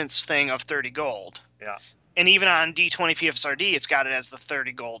Equipment's thing of 30 gold. Yeah. And even on D20 PFSRD, it's got it as the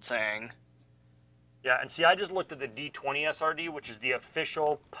 30 gold thing. Yeah, and see, I just looked at the D20 SRD, which is the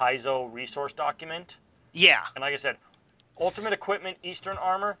official Paizo resource document. Yeah. And like I said, Ultimate Equipment Eastern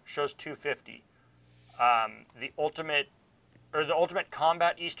Armor shows 250. The Ultimate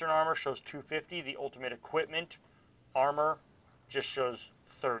Combat Eastern Armor shows 250. The Ultimate Equipment Armor just shows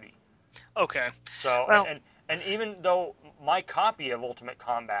 30. Okay. So, well, and even though my copy of Ultimate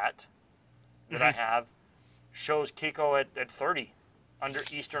Combat that I have shows Kiko at 30 under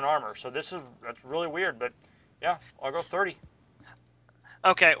Eastern Armor. So that's really weird, but yeah, I'll go 30.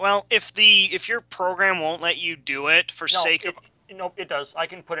 Okay, well, if your program won't let you do it for sake of... Nope, it does. I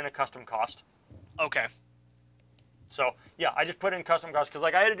can put in a custom cost. Okay. So, yeah, I just put in custom cost, because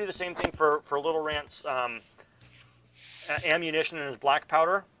like I had to do the same thing for Little Rant's ammunition and his black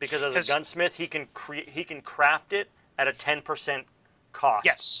powder, because as a gunsmith, he can craft it at a 10% cost.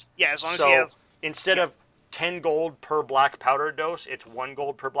 Yes. Yeah, as long as you have... instead of 10 gold per black powder dose, it's 1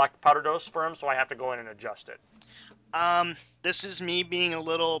 gold per black powder dose for him, so I have to go in and adjust it. This is me being a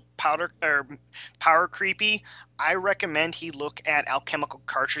little power creepy. I recommend he look at alchemical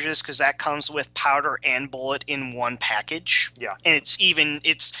cartridges, because that comes with powder and bullet in one package. Yeah. And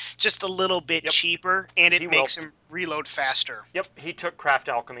it's just a little bit cheaper, and it makes him reload faster. Yep, he took craft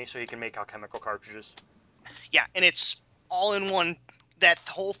alchemy, so he can make alchemical cartridges. Yeah, and it's all in one. That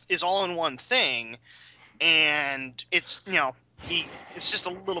whole is all in one thing, and it's it's just a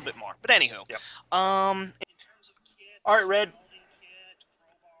little bit more. But anywho, yep. All right, Red.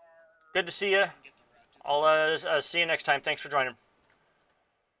 Good to see you. I'll see you next time. Thanks for joining.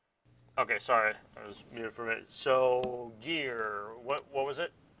 Okay, sorry. I was muted for a minute. So, gear. What was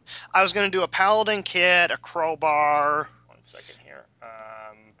it? I was going to do a paladin kit, a crowbar. 1 second here.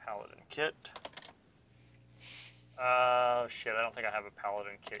 Paladin kit. Shit, I don't think I have a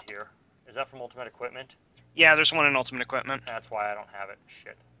paladin kit here. Is that from Ultimate Equipment? Yeah, there's one in Ultimate Equipment. That's why I don't have it.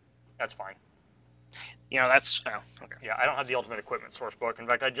 Shit. That's fine. That's... Oh, okay. Yeah, I don't have the Ultimate Equipment source book. In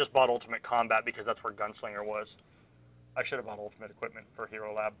fact, I just bought Ultimate Combat because that's where Gunslinger was. I should have bought Ultimate Equipment for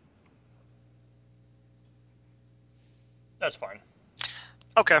Hero Lab. That's fine.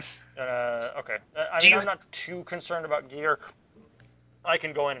 Okay. Okay. I'm not too concerned about gear. I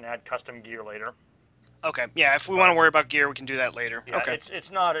can go in and add custom gear later. Okay. Yeah, if we want to worry about gear, we can do that later. Yeah, okay.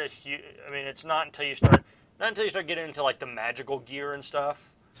 It's not a huge... I mean, it's not until you start getting into, like, the magical gear and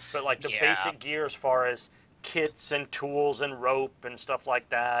stuff. But, like, the basic gear as far as kits and tools and rope and stuff like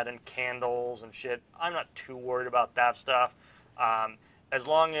that and candles and shit, I'm not too worried about that stuff. As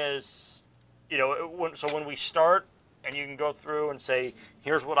long as, so when we start and you can go through and say,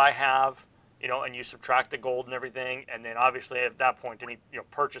 here's what I have, and you subtract the gold and everything, and then obviously at that point any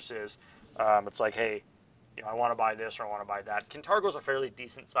purchases, it's like, hey, I want to buy this or I want to buy that. Kintargo's a fairly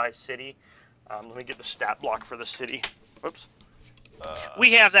decent-sized city. Let me get the stat block for the city. Whoops.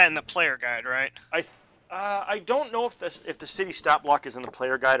 We have that in the player guide, right? I don't know if the city stat block is in the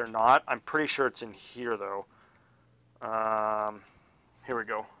player guide or not. I'm pretty sure it's in here though. Here we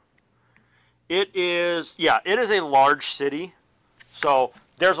go. It is a large city, so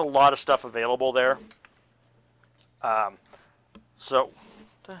there's a lot of stuff available there. So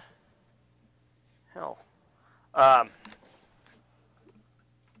what the hell?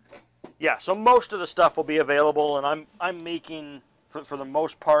 Yeah, so most of the stuff will be available, and I'm making, for the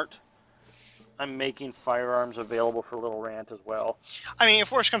most part, I'm making firearms available for Little Rant as well. I mean,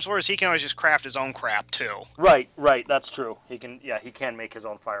 if worse comes to worse, he can always just craft his own crap too. Right, that's true. He can make his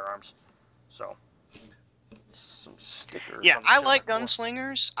own firearms. So, some stickers. Yeah, I like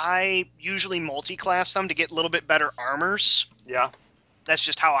gunslingers. I usually multi-class them to get a little bit better armors. Yeah. That's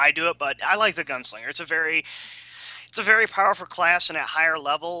just how I do it, but I like the gunslinger. It's a very powerful class, and at higher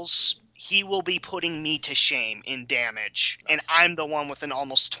levels, he will be putting me to shame in damage, and I'm the one with an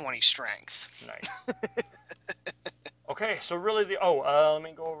almost 20 strength. Nice. Okay, so really let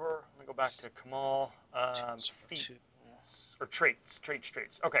me go back to Kamal. Feats or traits.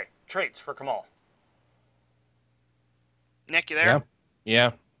 Okay, traits for Kamal. Nick, you there?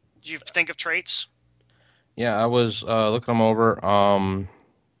 Yeah. Did you think of traits? Yeah, I was looking them over. Oh,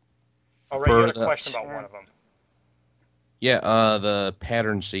 right, you had a question about one of them. Yeah, the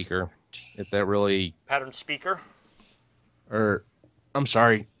pattern seeker. If that really... Pattern speaker? I'm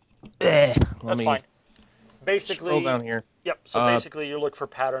sorry. That's fine. Basically... Scroll down here. Yep, so basically you look for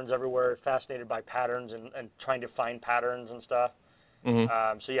patterns everywhere, fascinated by patterns and trying to find patterns and stuff.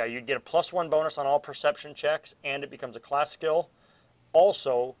 Mm-hmm. So yeah, you get a +1 bonus on all perception checks, and it becomes a class skill.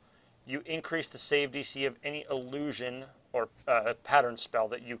 Also, you increase the save DC of any illusion or pattern spell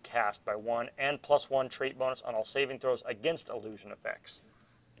that you cast by 1, and +1 trait bonus on all saving throws against illusion effects.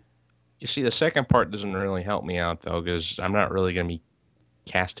 You see, the second part doesn't really help me out, though, because I'm not really going to be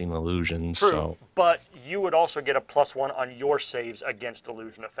casting illusions. True, So but you would also get a +1 on your saves against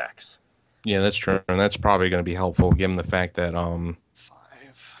illusion effects. yeah, that's true, and that's probably going to be helpful given the fact that 5.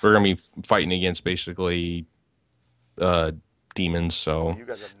 we're going to be fighting against basically demons. So You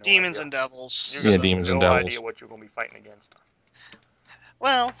guys have no Demons idea. and devils. You guys have demons no and devils. idea what you're going to be fighting against.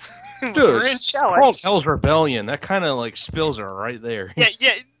 Well, Dude, we're in it's called challenge. Hell's Rebellion. That kind of like spills are right there.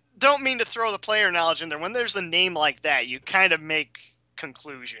 Yeah. Don't mean to throw the player knowledge in there. When there's a name like that, you kind of make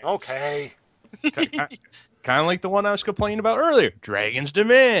conclusions. Okay. Kind of like the one I was complaining about earlier. Dragon's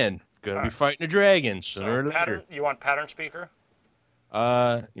Demand. Gonna be fighting a dragon sooner or later. Pattern, you want pattern speaker?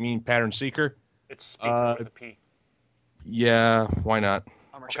 You mean Pattern Seeker? It's speaker with a P. Yeah, why not?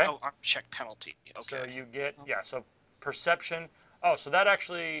 Armor Okay. check penalty. Okay. So you get, so perception. Oh, so that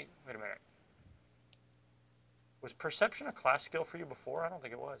actually, wait a minute. Was perception a class skill for you before? I don't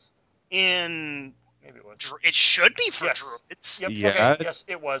think it was. Maybe it was. It should be for Yes. druids. Yep. Yeah. Okay. Yes,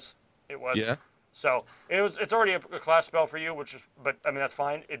 it was. It was. Yeah. So it's already a class spell for you, but I mean that's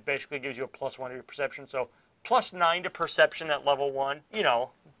fine. It basically gives you a +1 to your perception. So +9 to perception at level 1. You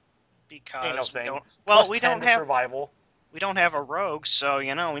know, Because ain't no we thing. don't. Well, +10 we don't to have survival. a rogue, so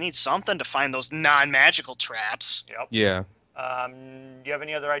we need something to find those non-magical traps. Yep. Yeah. Do you have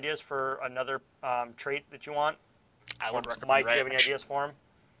any other ideas for another trait that you want? I would recommend. Mike, do you have any ideas for him?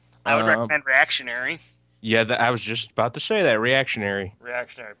 I would recommend reactionary. Yeah, I was just about to say that. Reactionary.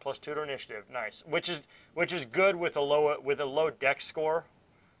 Reactionary +2 to initiative, nice. Which is good with a low dex score.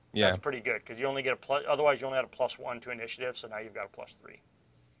 Yeah. That's pretty good because you only get a plus. Otherwise, you only had a +1 to initiative, so now you've got a +3.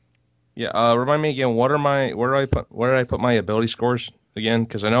 Yeah. Remind me again. Where did I put my ability scores again?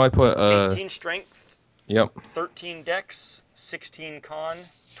 Because I know I put 18 strength, Yep. 13 dex, 16 con,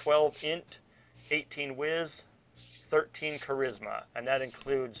 12 int, 18 whiz, 13 charisma, and that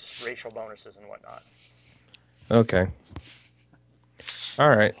includes racial bonuses and whatnot. Okay. All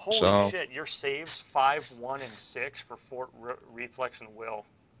right. Holy shit! Your saves 5, 1, and 6 for fort reflex and will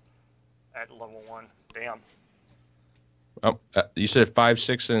at level 1. Damn. Oh, you said 5,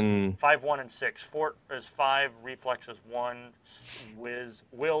 6, and 5, 1, and 6. Fort is 5, reflex is 1, whiz,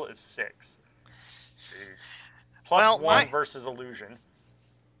 will is 6. Jeez. +1 versus illusion.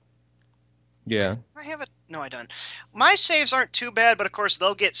 yeah. I have no, I don't. My saves aren't too bad, but of course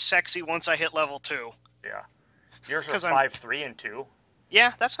they'll get sexy once I hit level 2. Yeah. Yours are 'Cause 5, 3, and 2.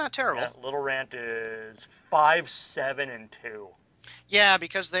 Yeah, that's not terrible. Yeah, Little Rant is 5, 7, and 2. Yeah,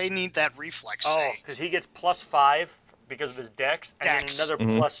 because they need that reflex Oh, save. because he gets +5 because of his dex, and Dex. then another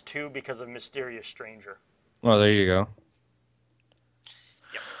 +2 because of Mysterious Stranger. Oh, there you go.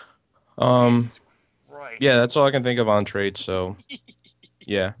 Yep. Right. Yeah, that's all I can think of on trades. So,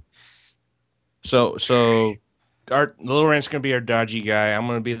 yeah. So our Little Rant's gonna be our dodgy guy. I'm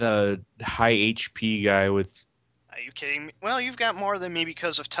gonna be the high HP guy with. Are you kidding me? Well, you've got more than me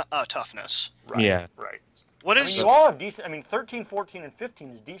because of toughness. Right. Yeah. Right. What I mean, is? you all have decent. I mean, 13, 14, and 15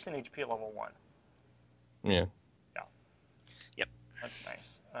 is decent HP at level 1. Yeah. Yeah. Yep. That's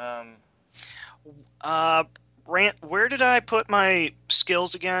nice. Rant. Where did I put my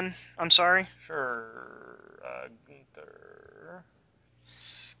skills again? I'm sorry. Sure. Gunther.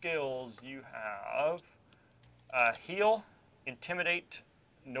 Skills you have: heal, intimidate,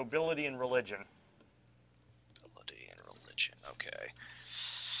 nobility, and religion. Ability and religion. Okay.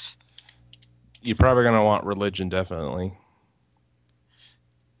 You're probably gonna want religion, definitely.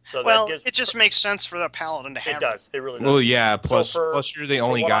 So Well, that gives, it just makes sense for the paladin to have. it does. It really does. Well, yeah. Plus, So plus you're the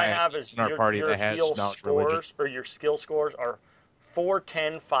only what I guy have is in our your, party your that has heal knowledge scores, religion. or your skill scores are 4,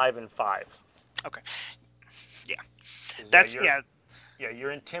 10, 5, and 5. Okay. Yeah. 'Cause, That's you're, yeah. Yeah,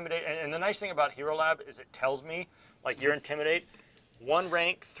 you're intimidate, and the nice thing about Hero Lab is it tells me like you're intimidate, 1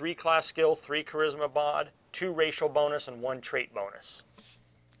 rank, 3 class skill, 3 charisma bod, 2 racial bonus, and 1 trait bonus.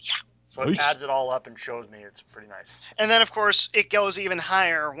 Yeah. So it Nice. adds it all up and shows me it's pretty nice. And then, of course, it goes even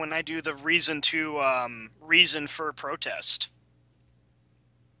higher when I do the reason for protest.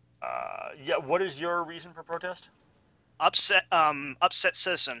 Yeah, what is your reason for protest? Upset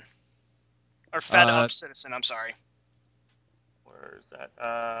citizen, or fed up citizen. I'm sorry. Where is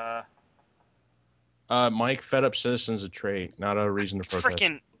that? Mike, fed up citizens a trait, not a reason to protest.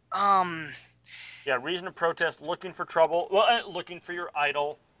 Freaking Yeah, reason to protest, looking for trouble. Well, looking for your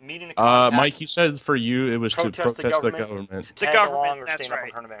idol, meeting a contact. Mike, you said for you it was Protest to the protest the government. government. The tag government, along or that's stand up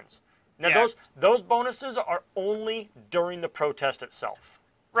right. on current events. Now Yeah. those bonuses are only during the protest itself.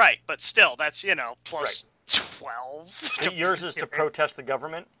 right, but still, that's plus 12. Yours is to protest the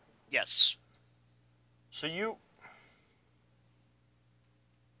government. Yes. So you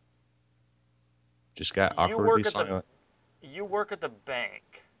just got You awkwardly work at silent. You work at the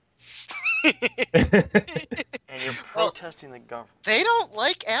bank, and you're Well, protesting the government. they don't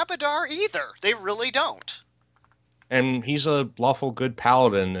like Abadar either. They really don't. And he's a lawful good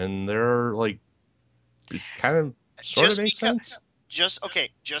paladin, and they're like, it kind of sort of Just makes because, sense.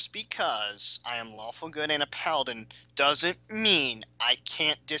 just because I am lawful good and a paladin doesn't mean I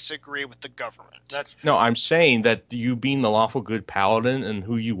can't disagree with the government. That's true. No, I'm saying that you being the lawful good paladin and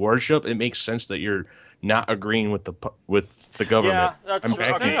who you worship, it makes sense that you're not agreeing with the government. Yeah, that's I'm true.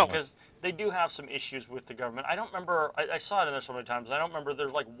 backing Okay, you up. because they do have some issues with the government. I don't remember. I saw it in there so many times. I don't remember.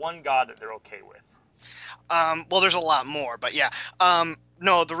 There's like one god that they're okay with. Well, there's a lot more, but yeah.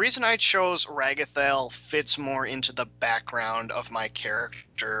 No, the reason I chose Ragathel fits more into the background of my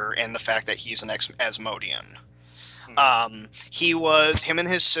character and the fact that he's an Asmodean. Him and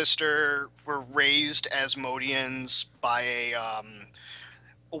his sister were raised Asmodeans by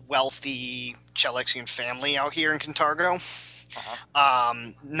a wealthy Chelexian family out here in Cantargo.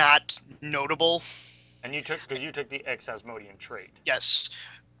 Not notable. And you took the ex-Asmodean trait. Yes.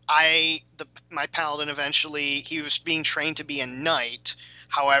 My paladin eventually, he was being trained to be a knight.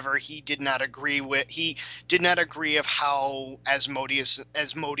 However, he did not agree of how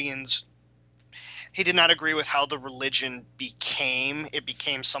Asmodeans. He did not agree with how the religion became. It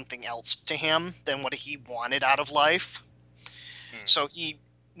became something else to him than what he wanted out of life. So he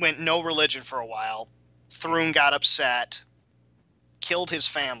went no religion for a while. Thrun got upset, killed his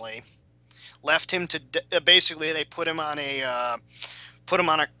family, left him to basically they put him on a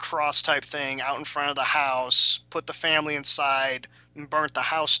cross type thing out in front of the house, put the family inside, and burnt the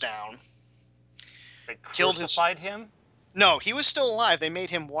house down. They crucified him? No, he was still alive. They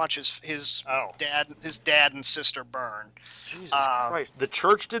made him watch his dad and sister burn. Jesus Christ. The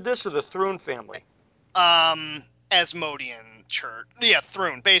church did this, or the Thrun family? Asmodean church. Yeah,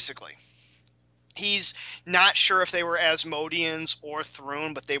 Thrun, basically. He's not sure if they were Asmodeans or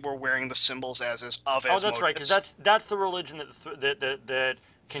Thrun, but they were wearing the symbols of Asmodeans. Oh, that's right, because that's the religion that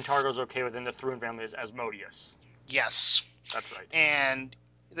Cantargo's okay with in the Thrun family is Asmodeus. Yes. That's right. And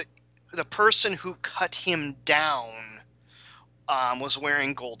the person who cut him down was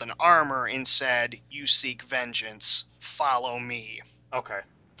wearing golden armor and said, "You seek vengeance, follow me." Okay.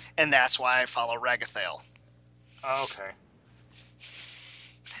 And that's why I follow Ragathel. Okay.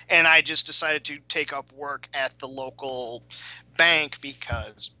 And I just decided to take up work at the local bank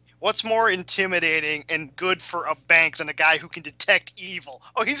because what's more intimidating and good for a bank than a guy who can detect evil?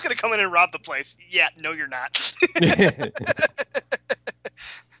 Oh, he's going to come in and rob the place. Yeah, no, you're not.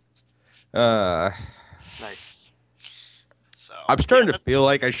 Nice. So I'm starting to feel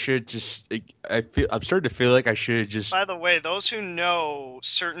like I should just. I'm starting to feel like I should just. By the way, those who know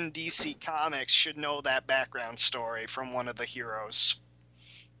certain DC comics should know that background story from one of the heroes.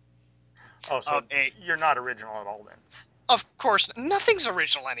 Oh, so you're not original at all then? Of course, nothing's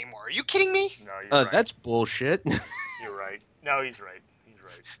original anymore. Are you kidding me? No, you're right. That's bullshit. You're right. No, he's right. He's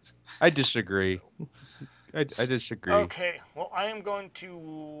right. I disagree. I disagree. Okay, well, I am going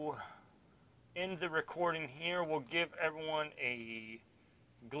to end the recording here. We'll give everyone a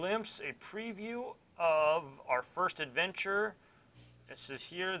glimpse, a preview of our first adventure. This is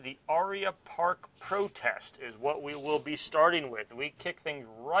here, the Aria Park protest is what we will be starting with. We kick things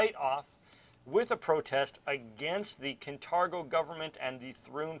right off with a protest against the Cantargo government and the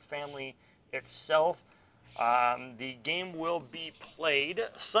Thrun family itself. The game will be played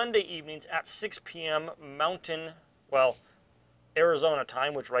Sunday evenings at 6 p.m. Arizona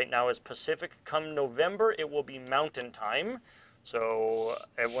time, which right now is Pacific. Come November, it will be Mountain time. So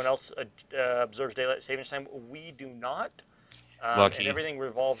everyone else observes daylight savings time. We do not. Lucky. And everything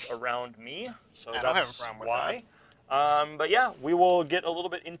revolves around me. So I don't have a that's problem with why. But yeah, we will get a little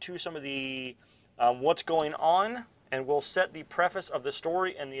bit into some of the what's going on, and we'll set the preface of the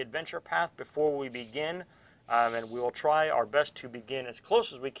story and the adventure path before we begin. And we will try our best to begin as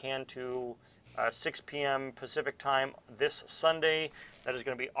close as we can to 6 p.m. Pacific time this Sunday. That is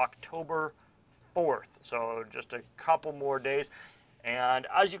going to be October 4th. So just a couple more days. And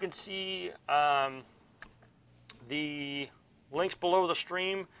as you can see, the links below the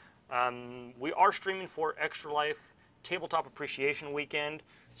stream, we are streaming for Extra Life Tabletop Appreciation Weekend.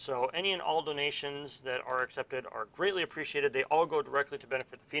 So any and all donations that are accepted are greatly appreciated. They all go directly to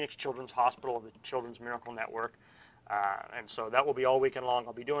benefit Phoenix Children's Hospital of the Children's Miracle Network. And so that will be all weekend long.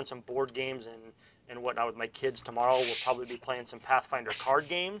 I'll be doing some board games and whatnot with my kids tomorrow. We'll probably be playing some Pathfinder card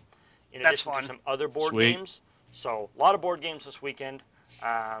game in addition to some other board games. So a lot of board games this weekend.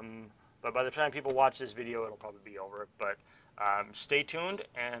 But by the time people watch this video, it'll probably be over. But stay tuned,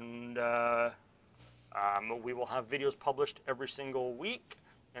 and we will have videos published every single week.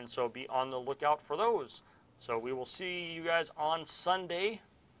 and so be on the lookout for those. So we will see you guys on Sunday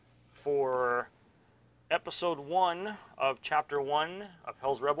for episode 1 of chapter 1 of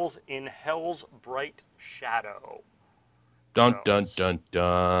Hell's Rebels in Hell's Bright Shadow. Dun, So, dun, dun, That's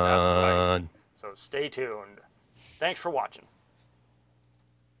right. dun. So stay tuned. Thanks for watching.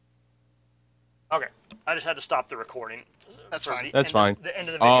 Okay, I just had to stop the recording. That's for fine. the That's end fine. The end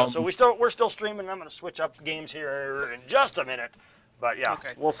of the video. Um, So we're still streaming. I'm going to switch up games here in just a minute. But yeah, Okay.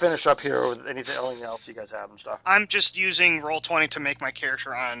 we'll finish up here with anything else you guys have and stuff. I'm just using Roll20 to make my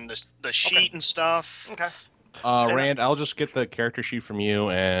character on the sheet and stuff. Okay. Rand, I'll just get the character sheet from you,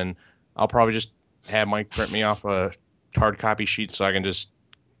 and I'll probably just have Mike print me off a hard copy sheet so I can just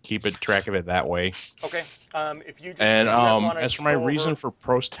keep a track of it that way. Okay. If you just, And you guys wanna as for my go over- reason for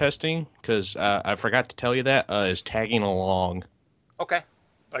protesting, because I forgot to tell you that, is tagging along. Okay.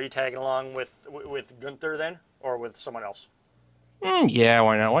 Are you tagging along with Gunther then, or with someone else? Yeah,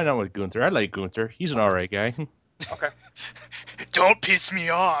 why not? Why not with Gunther? I like Gunther. He's an alright guy. Okay. Don't piss me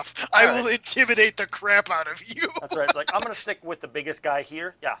off. I will intimidate the crap out of you. That's right. It's like, I'm going to stick with the biggest guy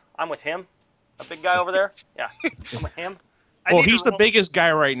here. Yeah, I'm with him. The big guy over there. Yeah, I'm with him. Well, he's the biggest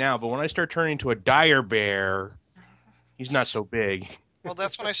guy right now, but when I start turning into a dire bear, he's not so big. Well,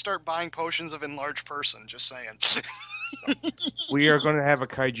 that's when I start buying potions of enlarged person. Just saying. We are going to have a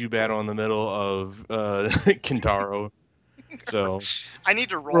kaiju battle in the middle of Kintaro. So I need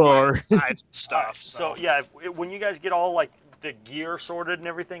to roll Roar. my side stuff. Alright, So yeah, when you guys get all like the gear sorted and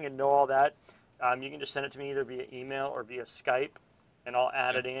everything and know all that, you can just send it to me either via email or via Skype, and I'll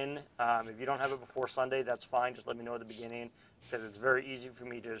add it in. If you don't have it before Sunday, that's fine. Just let me know at the beginning, because it's very easy for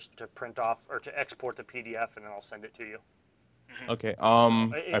me just to print off or to export the PDF, and then I'll send it to you. okay. You I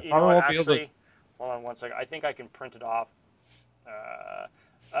know probably what, won't be able to. actually, hold on one second. I think I can print it off.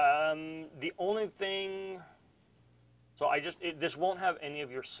 The only thing, so this won't have any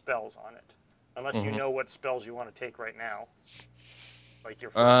of your spells on it, unless you know what spells you want to take right now. Like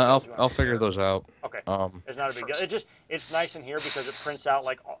your first spells you I'll want to figure take. those out. Okay. Um, It's not a big deal. It's nice in here because it prints out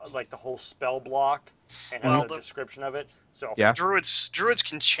like the whole spell block and has a description of it. So yeah. druids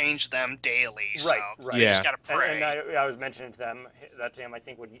can change them daily. So Right. you just Yeah. gotta pray. And I was mentioning to them that to him, I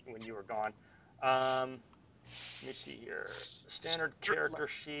think when you were gone. Let me see here. Standard character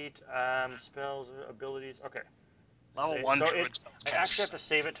sheet, spells, abilities. Okay. Level 1 So druid spells. I actually have to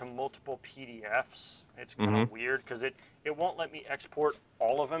save it to multiple PDFs. It's kind of weird because it won't let me export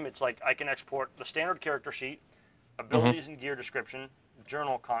all of them. It's like I can export the standard character sheet, abilities and gear description,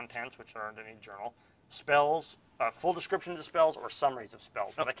 journal contents, which aren't any journal, spells, full descriptions of spells, or summaries of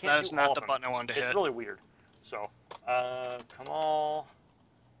spells. But I can't that is do not all the of them. button I wanted to It's hit. really weird. So, come all,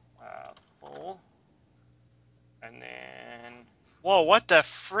 full, and then Whoa, what the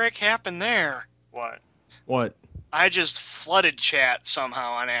frick happened there? what? What? I just flooded chat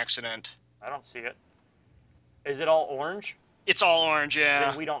somehow on accident. I don't see it. Is it all orange? It's all orange, yeah.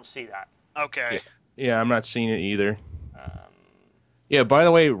 Then we don't see that. Okay. Yeah, I'm not seeing it either. Um, Yeah. By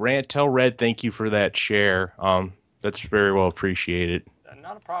the way, tell Red thank you for that share. That's very well appreciated.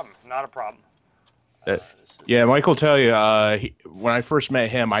 not a problem. Not a problem. That- This is- Yeah, Mike will tell you. When I first met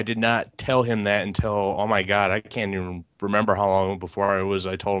him, I did not tell him that until, oh my God, I can't even remember how long before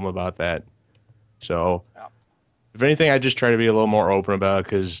I told him about that. So, Yeah. if anything, I just try to be a little more open about it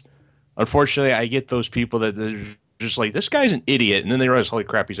because, unfortunately, I get those people that they're just like, this guy's an idiot, and then they realize, holy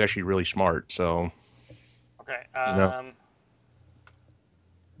crap, he's actually really smart. So, Okay. know.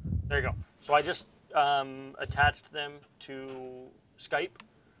 There you go. So I just attached them to Skype.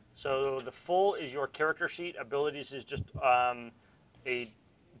 So the full is your character sheet. Abilities is just a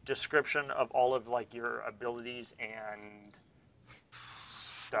description of all of like your abilities and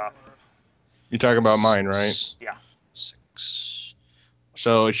stuff. you're talking about mine, right? Yeah. 6.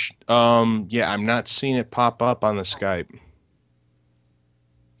 So, yeah, I'm not seeing it pop up on the Skype.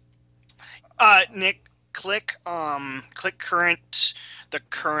 Nick, click the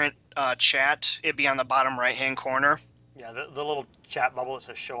current chat. It'd be on the bottom right-hand corner. Yeah. The little chat bubble that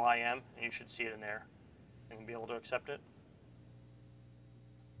says "Show I Am," and you should see it in there, and you'll be able to accept it.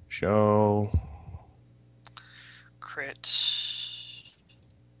 Show. Crit.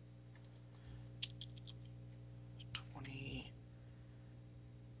 20.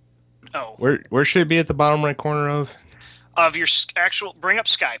 Oh, Where should it be at the bottom right corner of? of your actual. Bring up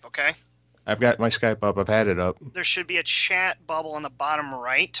Skype, okay? I've got my Skype up. I've had it up. There should be a chat bubble on the bottom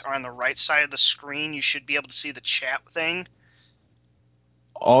right or on the right side of the screen. You should be able to see the chat thing.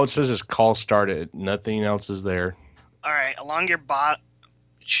 All it says is call started. Nothing else is there. All right, along your it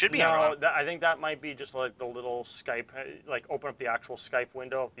should be No, on. I think that might be just like the little Skype, like open up the actual Skype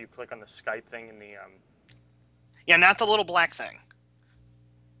window. If you click on the Skype thing in the Yeah, not the little black thing.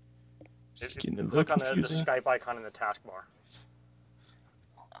 It's getting a little Click on the confusing. Skype icon in the taskbar.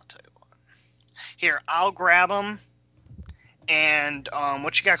 I'll tell you what. Here, I'll grab them. And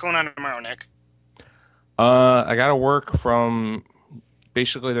what you got going on tomorrow, Nick? I gotta work from.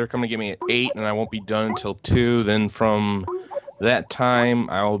 Basically, they're coming to get me at 8, and I won't be done until 2. Then from that time,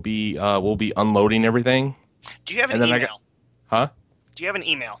 we'll be unloading everything. Do you have an And then email? Huh? Do you have an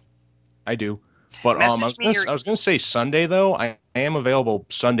email? I do. But Message me your- I was gonna say Sunday though. I am available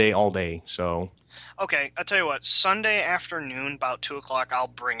Sunday all day. So Okay, I'll tell you what. Sunday afternoon, about 2 o'clock, I'll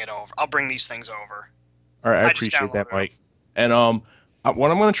bring it over. I'll bring these things over. all right, I I just appreciate that, downloaded Mike. And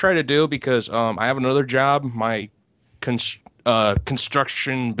what I'm gonna try to do because I have another job, my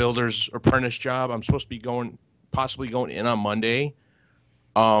construction builder's apprentice job. I'm supposed to be possibly going in on Monday.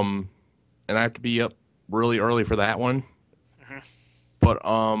 And I have to be up really early for that one. But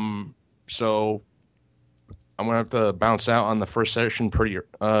so I'm gonna have to bounce out on the first session pretty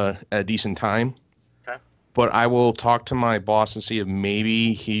at a decent time. Okay. But I will talk to my boss and see if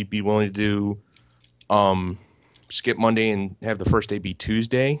maybe he'd be willing to do skip Monday and have the first day be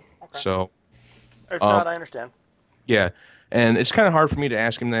Tuesday. Okay. So If not, I understand. yeah, and it's kind of hard for me to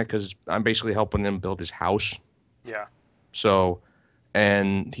ask him that because I'm basically helping him build his house. Yeah. So,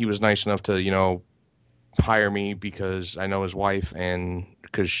 and he was nice enough to hire me because I know his wife and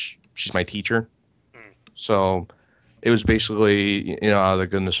because she's my teacher. So it was basically, out of the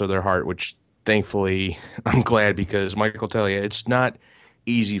goodness of their heart, which thankfully I'm glad because Mike will tell you, it's not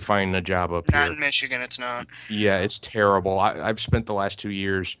easy finding a job up Not here. in Michigan, it's not. Yeah, it's terrible. I've spent the last 2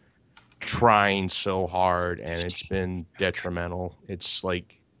 years trying so hard and it's been detrimental. It's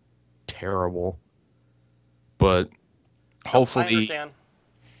like terrible. But I hopefully, understand.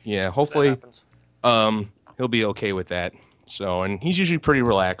 yeah, That hopefully happens. he'll be okay with that. So, and he's usually pretty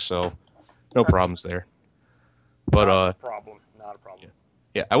relaxed, so no problems there. But Not a problem. Not a problem.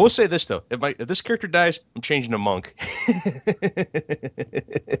 yeah, I will say this though: if this character dies, I'm changing to monk.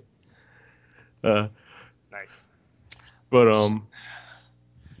 Nice. But all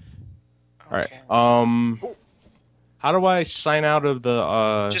right. Okay. How do I sign out of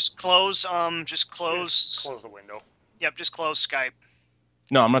the Just close. Just close the window. Yep. Just close Skype.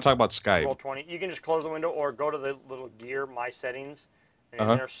 No, I'm not talking about Skype. Roll 20. You can just close the window or go to the little gear, My Settings, and in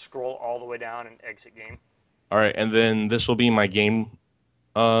there scroll all the way down and exit game. All right, and then this will be my game.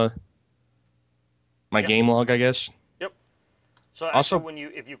 Game log, I guess. Yep. So Also- actually,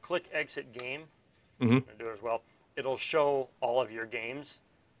 if you click exit game, Mhm. and do it as well, it'll show all of your games.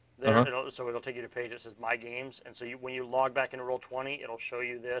 There, so it'll take you to a page that says My Games, and so when you log back into Roll20, it'll show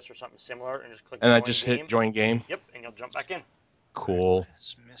you this or something similar, and just click. And I Join just game. hit join game. Yep, and you'll jump back in. Cool.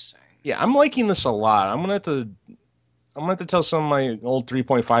 It's missing. Yeah, I'm liking this a lot. I'm gonna have to tell some of my old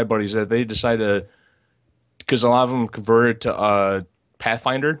 3.5 buddies that they decide to, because a lot of them converted to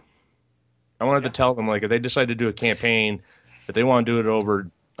Pathfinder. I wanted to tell them like if they decide to do a campaign, if they want to do it over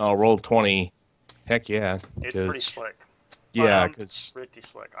Roll20, heck yeah. It's pretty slick. Yeah, because Pretty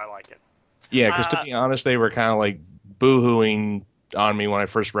slick. I like it. to be honest, they were kind of like boo-hooing on me when I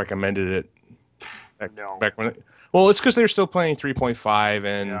first recommended it. Back when. Well, it's because they're still playing 3.5,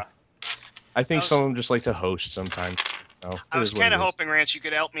 and I think some of them just like to host sometimes. So I was kind of hoping, Rance, you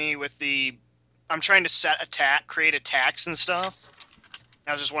could help me with the. I'm trying to create attacks and stuff.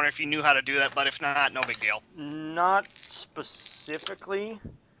 I was just wondering if you knew how to do that, but if not, no big deal. Not specifically.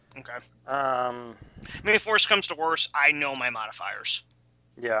 Okay. I mean, if worse comes to worse, I know my modifiers.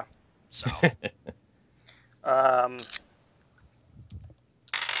 Yeah. So.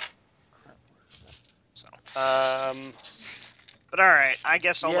 But all right, I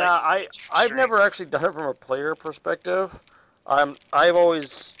guess I'll. I've never actually done it from a player perspective. I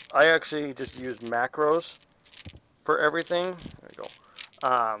actually just use macros for everything. There you go.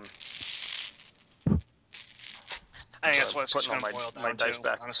 I think that's what it's putting going on to boil down my dice to,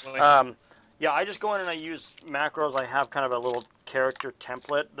 back. honestly. Yeah, I just go in and I use macros. I have kind of a little character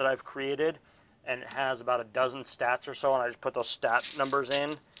template that I've created, and it has about a dozen stats or so, and I just put those stat numbers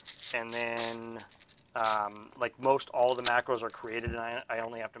in, and then like most all of the macros are created, and I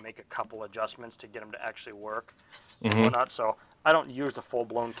only have to make a couple adjustments to get them to actually work and whatnot. So I don't use the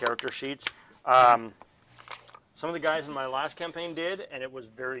full-blown character sheets. Some of the guys in my last campaign did, and it was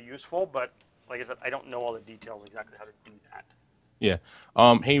very useful, but like I said, I don't know all the details exactly how to do that. Yeah.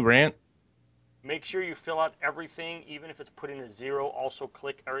 Hey, Rant. Make sure you fill out everything, even if it's put in a 0. Also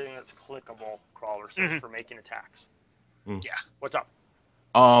click everything that's clickable, Crawler says, for making attacks. Yeah. What's up?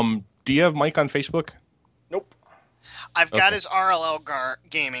 Do you have Mike on Facebook? Nope. I've got his RLL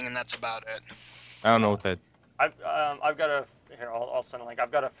gaming, and that's about it. I don't know what that. I've got a I'll send a link.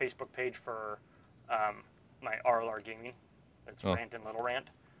 I've got a Facebook page for my RLR gaming. It's Rant and Little Rant.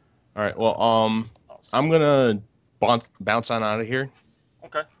 All right. Well, Awesome. I'm gonna bounce on out of here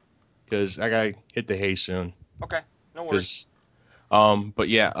Okay. because I gotta hit the hay soon. Okay. No worries. 'Cause, but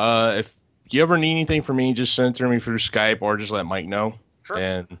yeah, if you ever need anything from me, just send it to me through Skype or just let Mike know, Sure.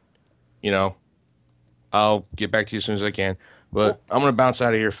 and you know, I'll get back to you as soon as I can. But Cool. I'm gonna bounce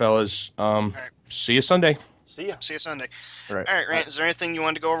out of here, fellas. right. See you Sunday. See ya. See you Sunday. All right. All right, Rant. Is there anything you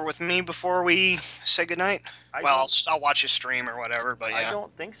wanted to go over with me before we say goodnight? I Well, don't- I'll watch his stream or whatever. But I yeah.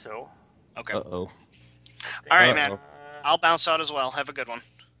 don't think so. Okay. Uh-oh. All right, man. Uh-oh. I'll bounce out as well. Have a good one.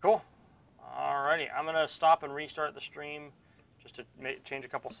 Cool. Alrighty, I'm gonna stop and restart the stream just to change a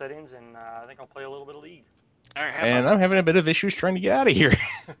couple settings, and I think I'll play a little bit of League. All right, have And fun. I'm having a bit of issues trying to get out of here.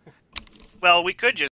 Well, we could just